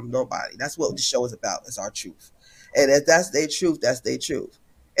that from nobody. That's what the show is about. It's our truth. And if that's their truth, that's their truth.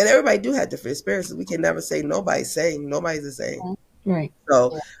 And everybody do have different experiences. We can never say nobody's the same. Right.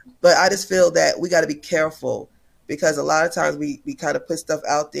 So, but I just feel that we got to be careful because a lot of times we kind of put stuff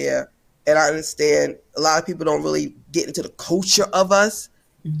out there, and I understand a lot of people don't really get into the culture of us.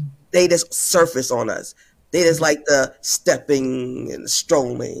 They just surface on us. They just like the stepping and the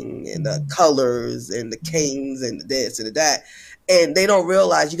strolling and the colors and the canes and the this and the that. And they don't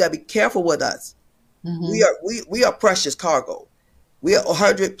realize you got to be careful with us. We are precious cargo. We are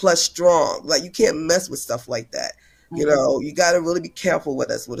 100 plus strong. Like, you can't mess with stuff like that. You got to really be careful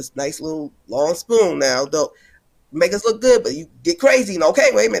with us with this nice little long spoon now. Don't make us look good, but you get crazy. Okay,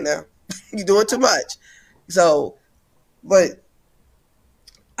 wait a minute now. You're doing too much. So, but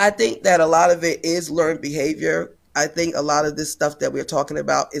I think that a lot of it is learned behavior. I think a lot of this stuff that we're talking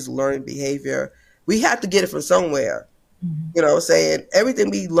about is learned behavior. We have to get it from somewhere. You know what I'm saying?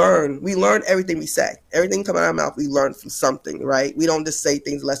 Everything we learn everything we say. Everything coming out of our mouth, we learn from something, right? We don't just say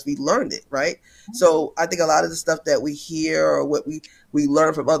things unless we learned it, right? So I think a lot of the stuff that we hear or what we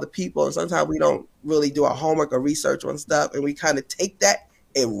learn from other people, and sometimes we don't really do our homework or research on stuff, and we kind of take that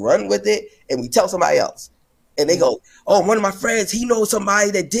and run with it, and we tell somebody else. And they go, oh, one of my friends, he knows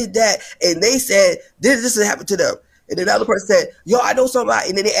somebody that did that, and they said this happened to them. And then the other person said, yo, I know somebody.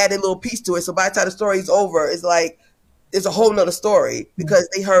 And then they add a little piece to it. So by the time the story's over, it's like, it's a whole nother story because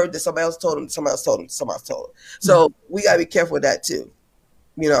they heard that somebody else told them, somebody else told them, somebody else told them. So we got to be careful with that too.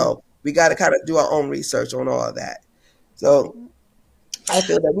 We got to kind of do our own research on all of that. So I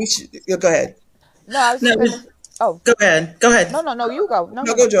feel that we should, go ahead. Go ahead. No, you go. No,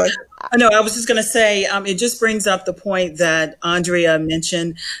 go, Joy. No, I was just going to say, it just brings up the point that Andrea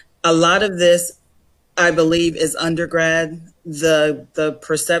mentioned. A lot of this, I believe, is undergrad, the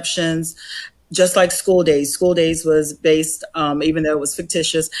perceptions. Just like School Days. School Days was based, even though it was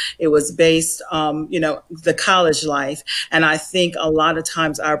fictitious, it was based, the college life. And I think a lot of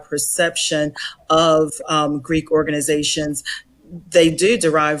times our perception of Greek organizations, they do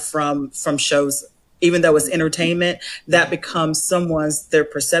derive from shows. Even though it's entertainment, that becomes their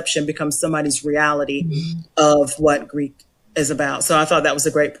perception becomes somebody's reality of what Greek is about. So I thought that was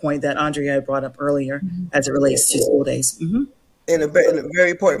a great point that Andrea brought up earlier as it relates to School Days. And a very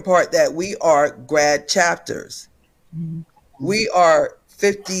important part that we are grad chapters. We are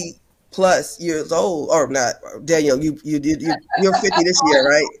 50 plus years old, or not, Daniel, you're 50 this year,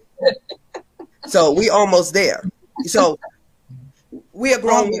 right? So we almost there. So we are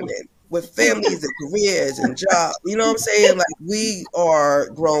grown women with families and careers and jobs. You know what I'm saying? Like, we are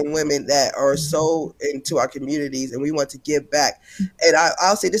grown women that are so into our communities and we want to give back. And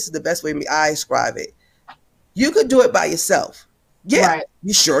I'll say this is the best way I describe it. You could do it by yourself. Yeah, right.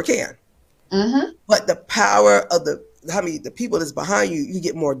 You sure can. But the power of the people that's behind you, you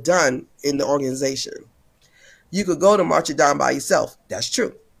get more done in the organization. You could go to March It Down by yourself. That's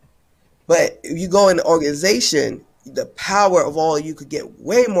true. But if you go in the organization, the power of all you could get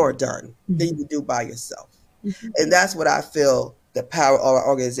way more done than you could do by yourself. And that's what I feel the power of our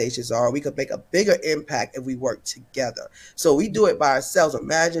organizations are. We could make a bigger impact if we work together. So we do it by ourselves.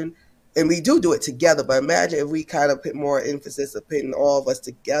 Imagine. And we do it together, but imagine if we kind of put more emphasis of putting all of us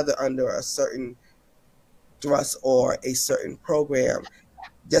together under a certain thrust or a certain program,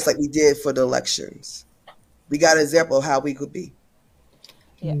 just like we did for the elections. We got an example of how we could be.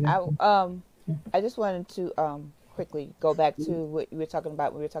 Yeah, I just wanted to quickly go back to what you were talking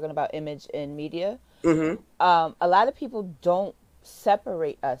about when we were talking about image in media. Mm-hmm. A lot of people don't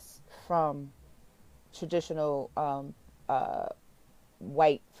separate us from traditional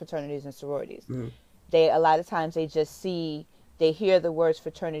white fraternities and sororities. Mm-hmm. A lot of times they just they hear the words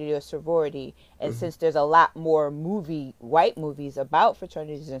fraternity or sorority, and since there's a lot more white movies about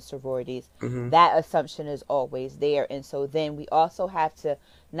fraternities and sororities, that assumption is always there. And so then we also have to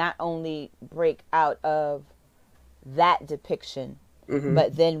not only break out of that depiction,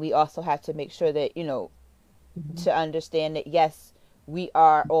 but then we also have to make sure that, to understand that, yes, we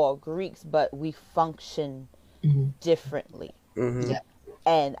are all Greeks, but we function differently.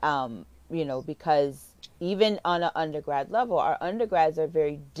 And, because even on an undergrad level, our undergrads are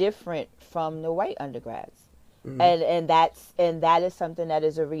very different from the white undergrads. And that is something that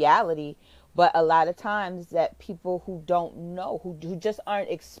is a reality. But a lot of times that people who don't know, who just aren't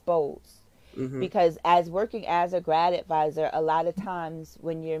exposed, because as working as a grad advisor, a lot of times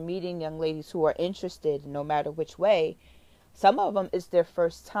when you're meeting young ladies who are interested, no matter which way, some of them it's their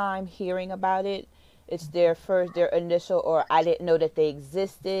first time hearing about it. It's their initial, or I didn't know that they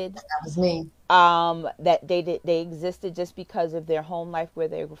existed. That was me. That they existed just because of their home life where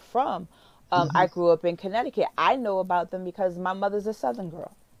they were from. I grew up in Connecticut. I know about them because my mother's a Southern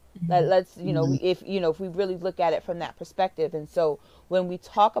girl. Let's if we really look at it from that perspective. And so when we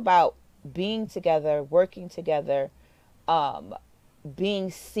talk about being together, working together, being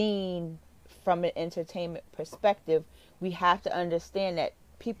seen from an entertainment perspective, we have to understand that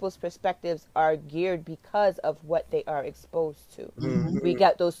people's perspectives are geared because of what they are exposed to. We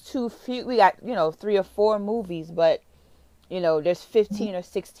got we got 3 or 4 movies, but there's 15 or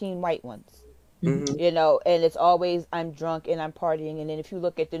 16 white ones. And it's always I'm drunk and I'm partying. And then if you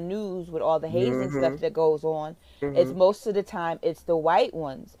look at the news with all the hazing stuff that goes on, it's most of the time it's the white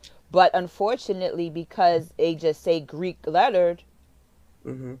ones. But unfortunately, because they just say Greek lettered,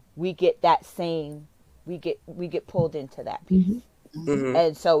 we get that same, we get pulled into that piece.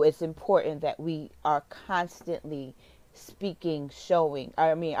 And so it's important that we are constantly speaking, showing.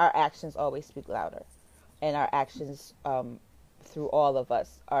 I mean, our actions always speak louder, and our actions through all of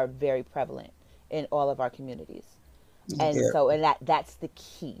us are very prevalent in all of our communities. And so, and that's the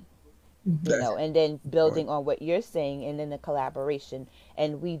key. And then building on what you're saying, and then the collaboration,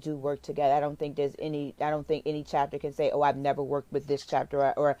 and we do work together. I don't think any chapter can say, oh, I've never worked with this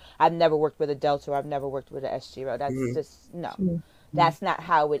chapter, or I've never worked with a Delta, or I've never worked with a SGRO. That's just, no, that's not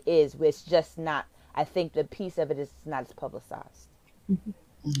how it is. It's just not, I think the piece of it is not as publicized.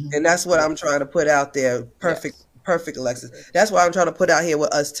 And that's what I'm trying to put out there. Perfect, Alexis. That's what I'm trying to put out here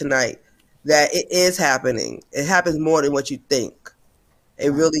with us tonight, that it is happening. It happens more than what you think.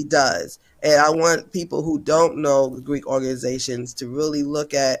 It really does. And I want people who don't know Greek organizations to really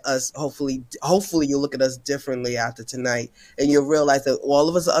look at us. Hopefully you'll look at us differently after tonight, and you'll realize that all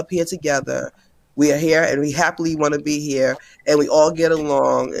of us are up here together. We are here, and we happily want to be here, and we all get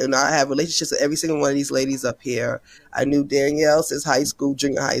along. And I have relationships with every single one of these ladies up here. I knew Danielle since high school,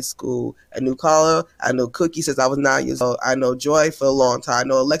 junior high school. I knew Carla. I know Cookie since I was 9 years old. I know Joy for a long time. I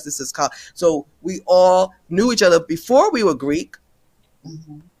know Alexis since college. So we all knew each other before we were Greek.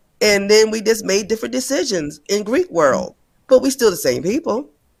 And then we just made different decisions in Greek world, but we still the same people.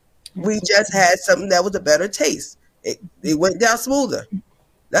 We just had something that was a better taste. It went down smoother.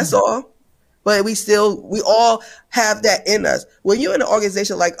 That's all. But we all have that in us. When you're in an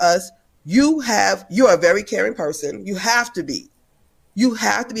organization like us, you're a very caring person. You have to be. You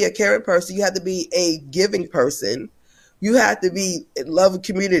have to be a caring person. You have to be a giving person. You have to be love a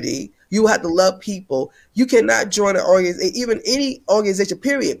community. You have to love people. You cannot join an organization, even any organization,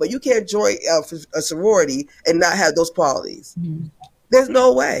 period. But you can't join a sorority and not have those qualities. There's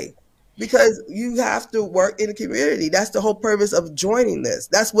no way, because you have to work in the community. That's the whole purpose of joining this.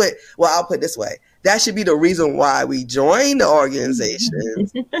 That's what, well, I'll put it this way. That should be the reason why we join the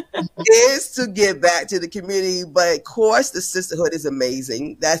organization is to give back to the community. But of course, the sisterhood is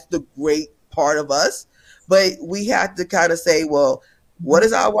amazing. That's the great part of us. But we have to kind of say, well, what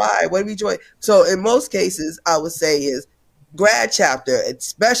is our why? What do we join? So in most cases, I would say is grad chapter,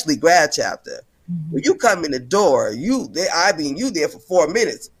 especially grad chapter. When you come in the door, you there for 4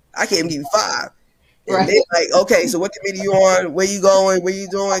 minutes. I can't even give you 5. And they're like, okay, so what committee you on? Where you going? What you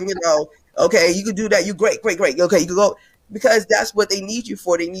doing? Okay, you can do that. You great. Okay, you can go, because that's what they need you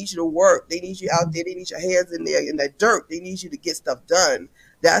for. They need you to work. They need you out there. They need your hands in there in that dirt. They need you to get stuff done.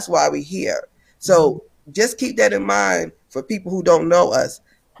 That's why we're here. So just keep that in mind for people who don't know us.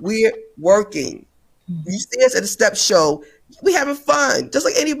 We're working. You see us at the step show, we having fun. Just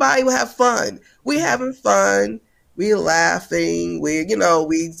like anybody will have fun. We having fun. We laughing. We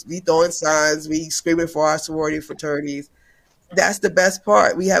throwing signs. We screaming for our sorority fraternities. That's the best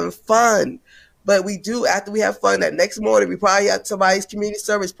part. We having fun. But we do, after we have fun, that next morning, we probably have somebody's community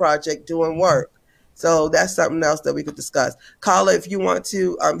service project doing work. So that's something else that we could discuss. Carla, if you want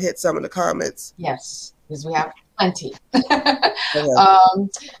to hit some of the comments. Yes, because we have plenty. Okay.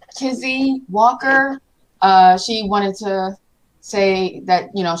 Kizzy Walker, she wanted to say that,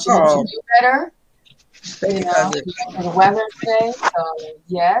 she hopes you do better. Thank you, cousin. For the weather today. So,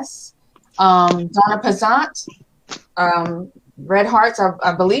 yes. Donna Pazant, Red Hearts,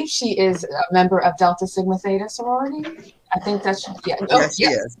 I believe she is a member of Delta Sigma Theta sorority. I think that's, yeah. Yes, she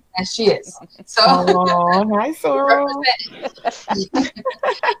is. Yes, she is. So, hi, Soror.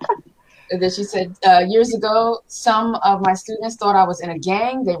 And then she said, years ago, some of my students thought I was in a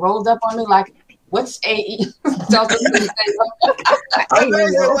gang. They rolled up on me like, what's AE? Delta Sigma Theta. I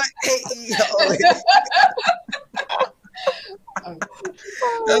know what AE is.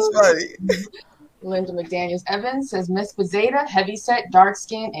 That's funny. Linda McDaniels Evans says Miss Bezeta, heavyset, dark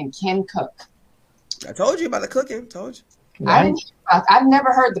skin, and can cook. I told you about the cooking. Told you. I've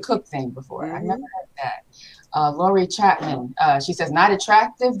never heard the cook thing before. I've never heard that. Lori Chapman, she says, not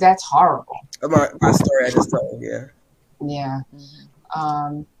attractive, that's horrible. My story I just told, yeah. Yeah.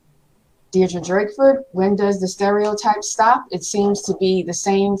 Deirdre Drakeford, when does the stereotype stop? It seems to be the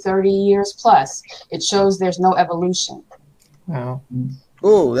same 30 years plus. It shows there's no evolution. Wow.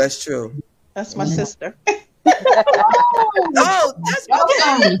 Oh, that's true. That's my sister. Oh, that's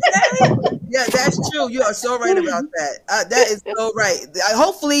okay. Yeah, that's true. You are so right about that. That is so right.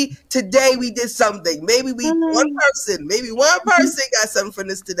 Hopefully today we did something. Maybe one person got something from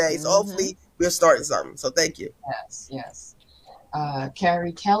this today. So hopefully we're starting something. So thank you. Yes.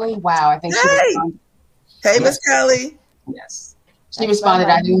 Carrie Kelly. Wow, I think Hey, Miss Kelly. Yes. She responded,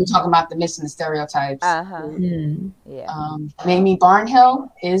 I knew you were talking about the missing the stereotypes. Yeah. Mamie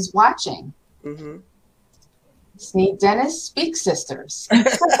Barnhill is watching. Mm-hmm. Sneak Dennis, Speak Sisters.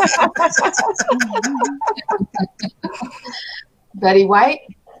 Betty White,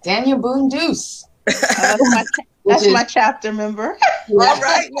 Daniel Boone Deuce. That's my chapter member. All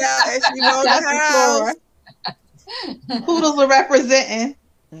right now, and she on the house. Poodles are representing.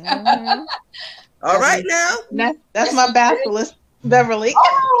 All right now. That's my basilisk, Beverly.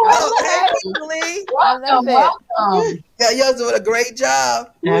 Beverly. Welcome. Yeah, y'all doing a great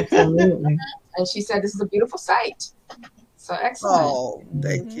job. Absolutely. And she said, this is a beautiful site. So excellent. Oh,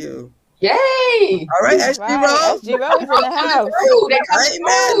 thank you. Yay. All right, SG Rose. SG Rose in the house. I ain't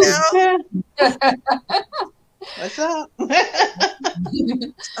mad now. What's up?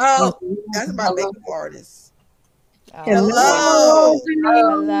 Oh, that's my makeup artist. Hello.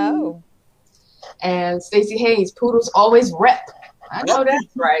 Hello. And Stacey Hayes, Poodles always rep. I know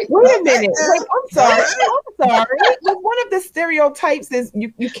that's right. Wait a minute. Wait, I'm sorry. One of the stereotypes is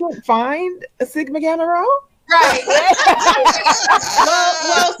you can't find a Sigma Gamma Rho? Right.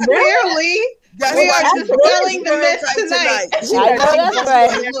 well, clearly, we are dispelling the myth tonight. I know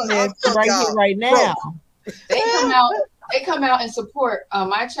that's right. Right here, right now. They come out and support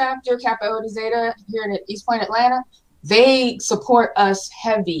my chapter, Kappa Iota Zeta, here in East Point, Atlanta. They support us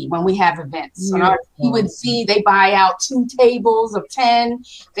heavy when we have events. You would see they buy out 2 tables of 10.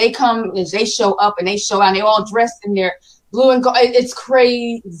 They come, they show up and they show out. And they all dressed in their blue and gold. It's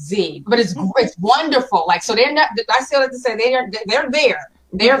crazy, but it's wonderful. Like, so they're not. I still like to say they're there.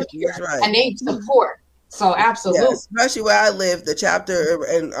 They're here and they support. So absolutely, yeah, especially where I live, the chapter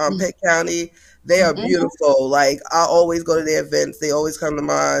in Pitt County. They are beautiful. Like, I always go to their events. They always come to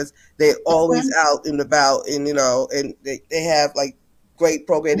mine. They're always out and about, and and they have like great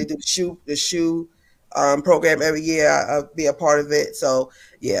program. They do the shoe program every year. I'll be a part of it. So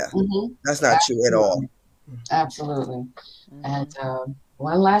yeah, that's not true at all. Absolutely. And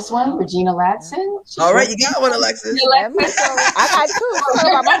one last one, Regina Ladson. All right, you got one, Alexis. I got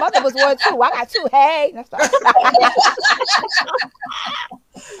 2. My mother was one too. I got 2. Hey.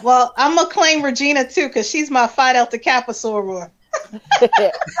 Well, I'm going to claim Regina too, because she's my Phi Delta Kappa soror.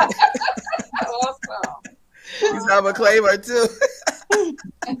 Awesome. I'm going to claim her too.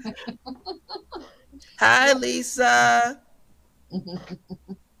 Hi, Lisa.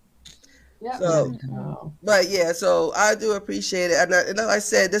 Yep. So, but yeah, so I do appreciate it. And like I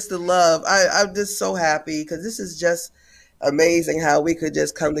said, this is the love. I'm just so happy because this is just amazing how we could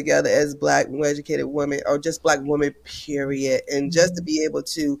just come together as Black educated women, or just Black women, period. And just to be able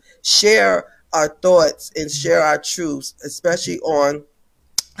to share our thoughts and share our truths, especially on,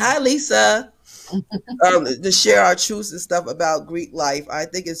 hi, Lisa. to share our truths and stuff about Greek life. I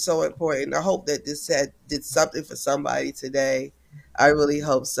think it's so important. I hope that this did something for somebody today. I really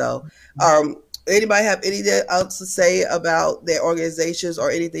hope so. Anybody have anything else to say about their organizations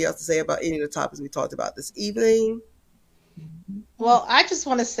or anything else to say about any of the topics we talked about this evening? Well, I just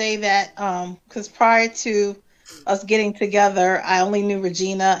want to say that because prior to us getting together, I only knew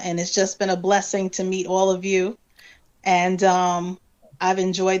Regina, and it's just been a blessing to meet all of you. And I've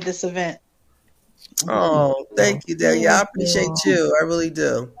enjoyed this event. Oh, thank you, Danielle. I appreciate you. I really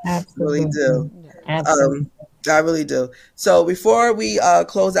do. Absolutely. Really do. Absolutely. I really do. So before we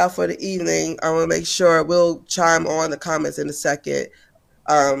close out for the evening, I want to make sure we'll chime on the comments in a second.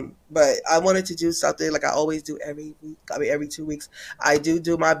 But I wanted to do something like I always do every week. I mean, every 2 weeks. I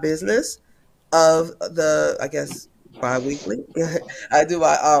do my business of the, I guess, bi-weekly. I do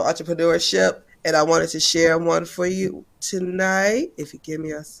my entrepreneurship, and I wanted to share one for you tonight. If you give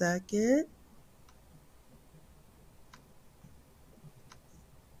me a second.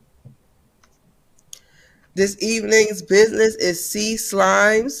 This evening's business is C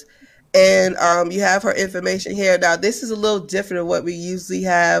Slimes, and you have her information here. Now, this is a little different than what we usually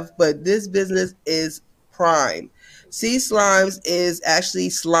have, but this business is prime. C Slimes is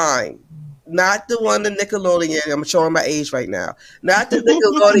actually slime, not the one, the Nickelodeon. I'm showing my age right now. Not the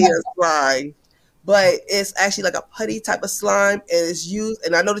Nickelodeon slime, but it's actually like a putty type of slime, and it's used,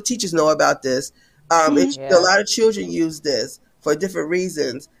 and I know the teachers know about this. A lot of children use this for different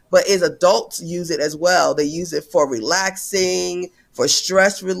reasons. But as adults use it as well. They use it for relaxing, for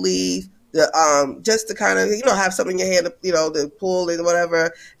stress relief, just to kind of, have something in your hand, to pull and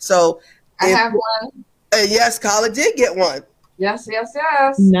whatever. So I have one. Yes, Carla did get one. Yes.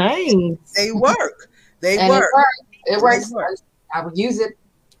 Nice. They work. It works. I would use it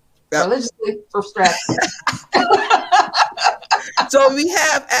religiously for stress. So we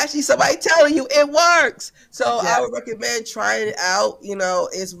have actually somebody telling you it works. So I would recommend trying it out.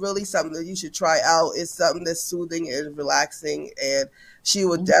 It's really something that you should try out. It's something that's soothing and relaxing, and she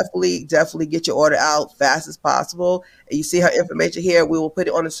will definitely get your order out fast as possible. And you see her information here. We will put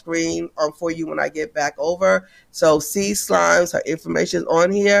it on the screen for you when I get back over. So C Slimes, her information is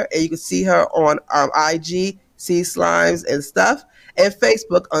on here, and you can see her on IG, C Slimes and stuff, and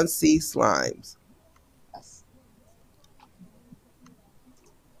Facebook on C Slimes.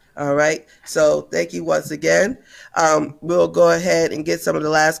 All right. So thank you once again. We'll go ahead and get some of the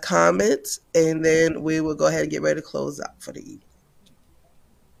last comments, and then we will go ahead and get ready to close out for the evening.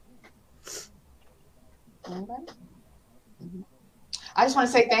 I just want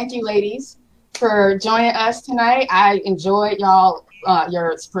to say thank you, ladies, for joining us tonight. I enjoyed y'all,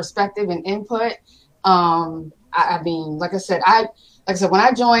 your perspective and input. I mean, like I said, when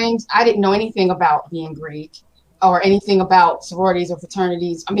I joined, I didn't know anything about being Greek or anything about sororities or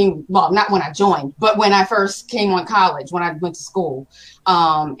fraternities. I mean, well, not when I joined, but when I first came on college, when I went to school.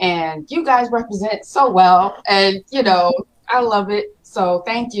 And you guys represent so well, and I love it. So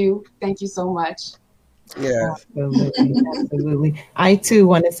thank you so much. Yeah, absolutely. I too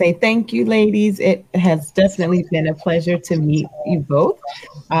want to say thank you, ladies. It has definitely been a pleasure to meet you both.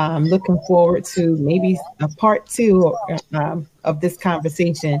 Looking forward to maybe a part 2 of this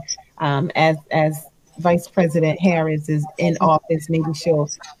conversation. As Vice President Harris is in office, maybe she'll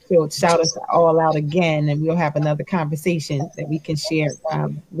shout us all out again, and we'll have another conversation that we can share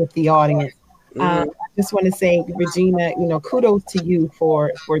with the audience. I just want to say, Regina, kudos to you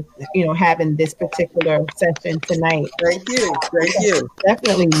for having this particular session tonight. Thank you.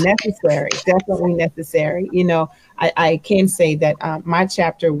 Definitely necessary. I can say that my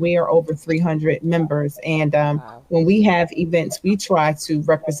chapter, we are over 300 members, and when we have events, we try to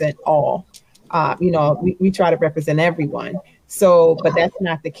represent all. We try to represent everyone. So, but that's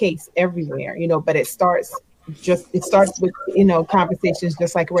not the case everywhere, but it starts with, conversations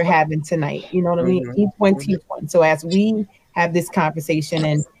just like we're having tonight. You know what I mean? Each one teach one. So as we have this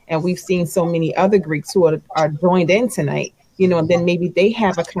conversation, and we've seen so many other Greeks who are joined in tonight, and then maybe they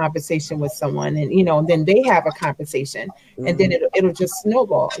have a conversation with someone, and then they have a conversation, and then it'll just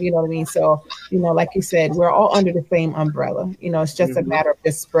snowball. You know what I mean? So, like you said, we're all under the same umbrella. It's just a matter of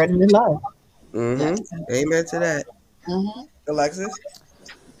just spreading the love. Amen to that. Alexis?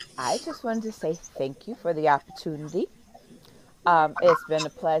 I just wanted to say thank you for the opportunity. It's been a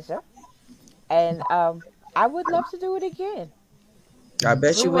pleasure, and I would love to do it again. I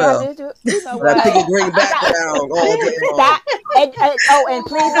bet you will. That piggy green background all day long. And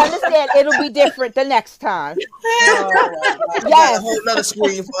please understand, it'll be different the next time. Yes. A whole nother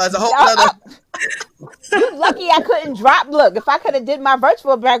screen for us. A whole nother. You lucky I couldn't drop. Look, if I could have did my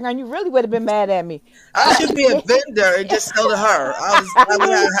virtual background, you really would have been mad at me. I should be a vendor and just sell to her. I would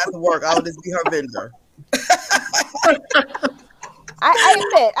have to work. I would just be her vendor. I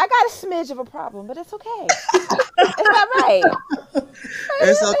admit, I got a smidge of a problem, but it's okay. It's all right.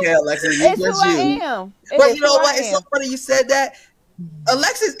 It's okay, Alexis. It's who I am. But you know what? It's so funny you said that.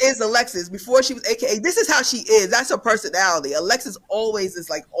 Alexis is Alexis. Before she was AKA, this is how she is. That's her personality. Alexis always is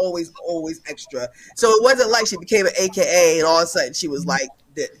like always extra. So it wasn't like she became an AKA and all of a sudden she was like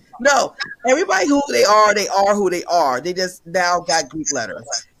this. No, everybody who they are who they are. They just now got Greek letters.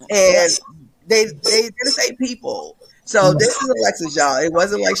 And they're the same people. So this is Alexis, y'all. It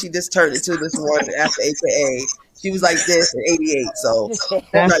wasn't like she just turned into this one after AKA. She was like this in '88. So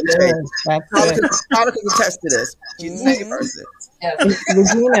That's good. Paula can attest to this. She's the same person. Yes.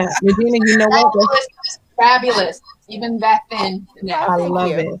 Regina, you know what? Fabulous. Even back then. Yeah. I love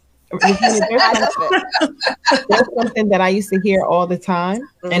it. Regina, there's something that I used to hear all the time,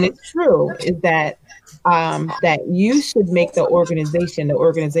 and it's true, is that that you should make the organization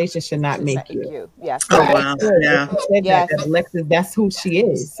should not make you. Yes. Oh, wow. Yeah. Yes. That Alexis, that's who she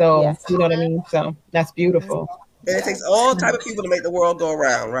is. So Yes. you know what I mean? So that's beautiful. And it takes all type of people to make the world go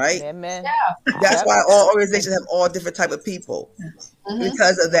around, right? Amen. That's why all organizations have all different type of people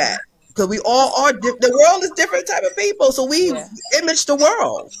because of that. Because we all are the world is different type of people, so we image the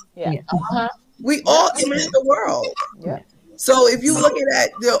world. Yeah. We all image the world. Yeah. So if you're looking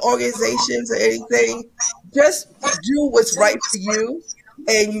at the organizations or anything, just do what's right for you,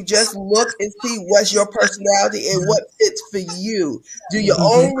 and you just look and see what's your personality and what fits for you. Do your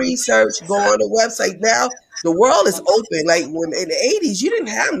own research. Go on the website now. The world is open. Like when in the 80s, you didn't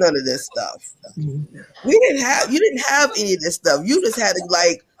have none of this stuff. You didn't have any of this stuff. You just had to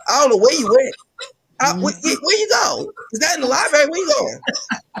like, I don't know where you went. Where you go? Is that in the library? Where you going?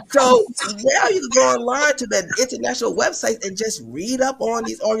 So now you can go online to the international website and just read up on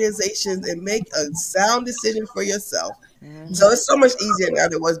these organizations and make a sound decision for yourself. So it's so much easier now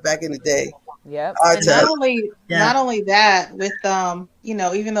than it was back in the day. Yep. And not only that, with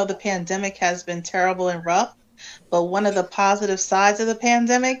even though the pandemic has been terrible and rough, but one of the positive sides of the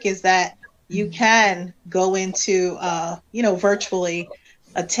pandemic is that you can go into virtually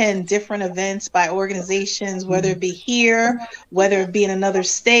attend different events by organizations, whether it be here, whether it be in another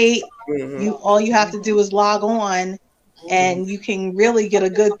state. All you have to do is log on, and you can really get a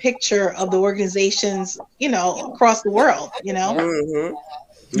good picture of the organizations, across the world.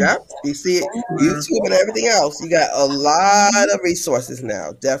 Yeah, you see it, YouTube and everything else. You got a lot of resources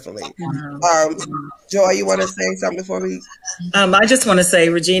now, definitely. Joy, you want to say something before we? I just want to say,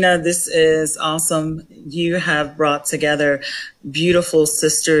 Regina, this is awesome. You have brought together beautiful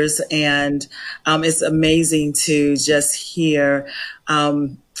sisters, and it's amazing to just hear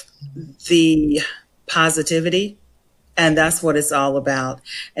the positivity. And that's what it's all about.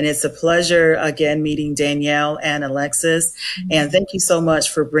 And it's a pleasure, again, meeting Danielle and Alexis. And thank you so much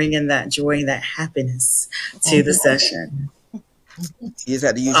for bringing that joy and that happiness to the session. You just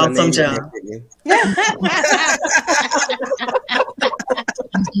had to use awesome your name. Job.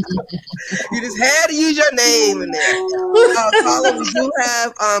 You just had to use your name in there. Paula, we do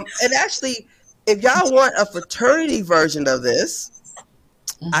have, and actually, if y'all want a fraternity version of this,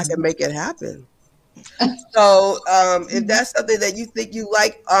 I can make it happen. So if that's something that you think you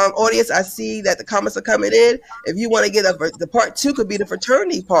like, audience, I see that the comments are coming in. If you want to get the part 2 could be the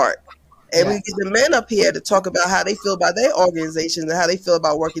fraternity part. And we get the men up here to talk about how they feel about their organizations and how they feel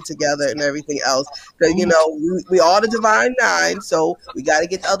about working together and everything else. Because, we are the Divine Nine, so we got to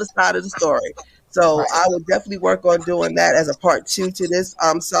get the other side of the story. So I will definitely work on doing that as a part 2 to this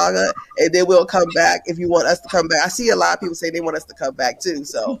saga, and then we'll come back if you want us to come back. I see a lot of people say they want us to come back too,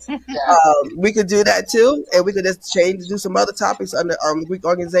 so we could do that too, and we could just do some other topics under Greek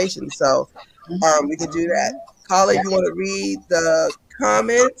organizations. So we could do that. Carla, you want to read the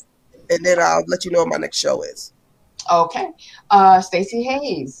comments, and then I'll let you know what my next show is. Okay. Stacey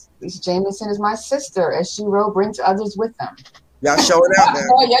Hayes. Lisa Jamison is my sister, as she wrote, brings others with them. Y'all showing out now.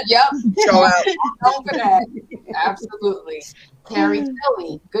 Yep. Show out. Known for that. Absolutely. Carrie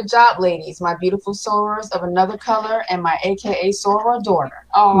Kelly. Good job, ladies. My beautiful sorors of another color and my AKA soror daughter.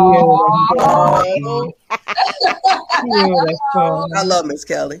 Oh. I love Miss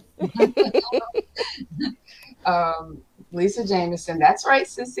Kelly. Lisa Jamison. That's right,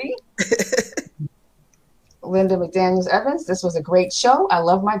 sissy. Linda McDaniels Evans. This was a great show. I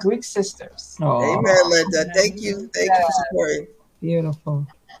love my Greek sisters. Amen, Linda. Thank you. Thank you for supporting. Beautiful.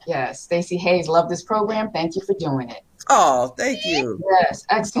 Yes. Stacey Hayes. Love this program. Thank you for doing it. Oh, thank you. Yes,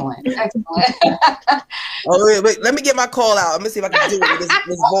 excellent. Oh, wait, let me get my call out. Let me see if I can do it with this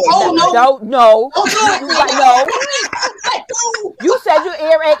voice. Oh, no. Don't, no. Don't do it. No. You said your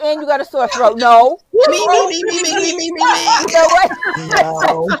earache and you got a sore throat. No. Me. You know what?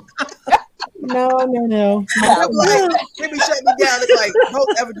 No. I'm like, maybe shut me down. It's like,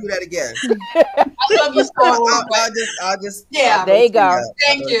 don't ever do that again. I love you so much. I'll just. Yeah, there you go.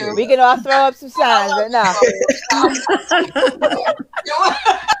 Thank you. We can all throw up some signs right now.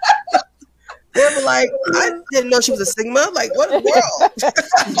 They were like, I didn't know she was a Sigma. Like, what in the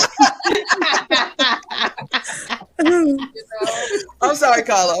world? I'm sorry,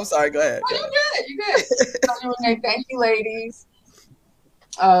 Carla. I'm sorry. Go ahead. Oh, you're good. So, thank you, ladies.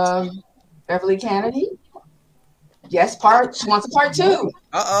 Beverly Kennedy. Yes, she wants a part 2.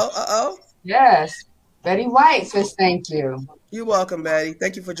 Uh-oh. Yes. Betty White says thank you. You're welcome, Betty.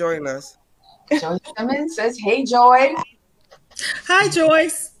 Thank you for joining us. Joy Simmons says, hey, Joy. Hi,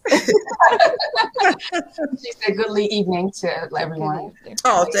 Joyce. She said good evening to everyone.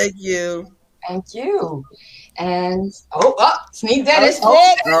 Oh, thank you. Thank you. And Sneak Dennis. All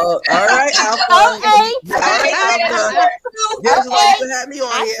right, Alpha. Okay. Yes, like to have me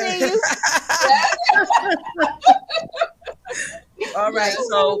on here. All right,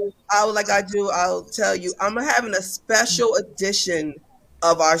 so I'll tell you, I'm having a special edition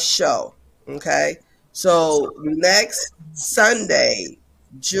of our show. Okay, so next Sunday,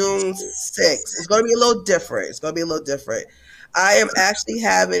 June 6th, it's going to be a little different. I am actually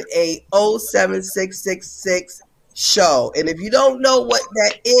having a 07666 show. And if you don't know what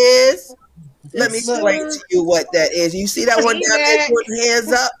that is, let me explain to you what that is. You see that one down there putting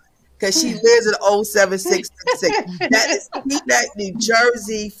hands up? Because she lives in 07666. That is Teaneck, New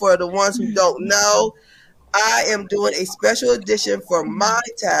Jersey, for the ones who don't know. I am doing a special edition for my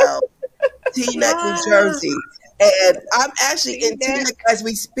town, Teaneck, New Jersey. And I'm actually in Teaneck as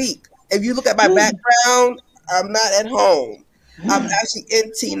we speak. If you look at my background, I'm not at home. I'm actually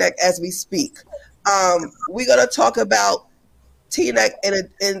in Teaneck as we speak. We're going to talk about Teaneck,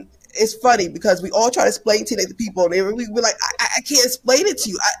 and it's funny because we all try to explain Teaneck to people, and we're like, I can't explain it to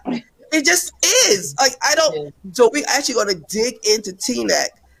you. It just is. Like, I don't. So we're actually going to dig into Teaneck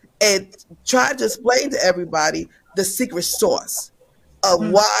and try to explain to everybody the secret sauce of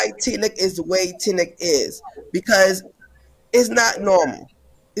why Teaneck is the way Teaneck is, because it's not normal.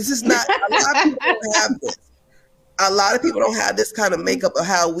 This is not. A lot of people don't have this. A lot of people don't have this kind of makeup of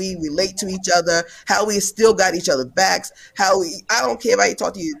how we relate to each other, how we still got each other's backs, I don't care if I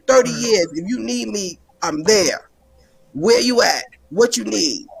talk to you 30 years. If you need me, I'm there. Where you at? What you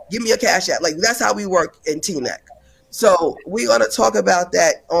need? Give me a cash app. Like, that's how we work in Teaneck. So we're going to talk about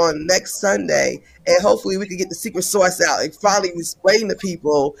that on next Sunday, and hopefully we can get the secret sauce out and finally explain to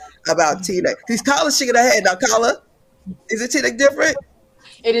people about Teaneck. These Carla's shaking her head. Now, Carla, is it Teaneck different?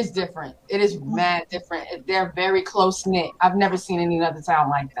 It is different. It is mad different. They're very close knit. I've never seen any other town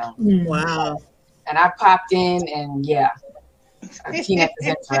like them. Wow. And I popped in, and Teaneck is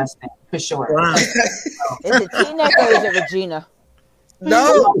interesting for sure. Wow. Is it Teaneck or is it Regina?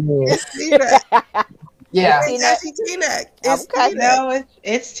 No, it's Teaneck. Yeah. It's actually Teaneck. It's Okay. Teaneck. No,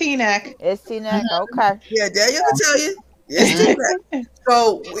 it's Teaneck. It's Teaneck. Okay. Yeah, Daniel can tell you. It's Teaneck.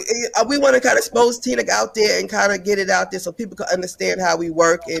 So we want to kind of expose Teaneck out there and kind of get it out there so people can understand how we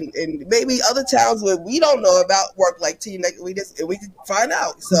work, and maybe other towns where we don't know about work like Teaneck, we can find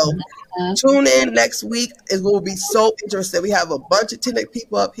out. So tune in next week. It will be so interesting. We have a bunch of Teaneck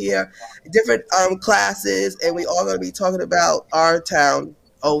people up here, different classes, and we all going to be talking about our town,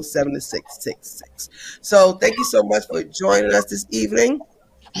 07666. So thank you so much for joining us this evening.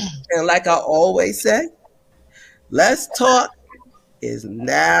 And like I always say, Let's Talk is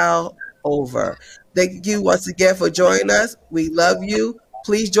now over. Thank you once again for joining us. We love you.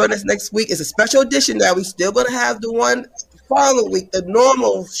 Please join us next week. It's a special edition now. We're still going to have the one following week, the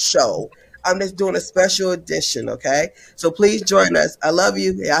normal show. I'm just doing a special edition, okay? So please join us. I love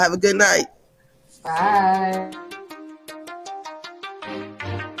you. Y'all have a good night. Bye.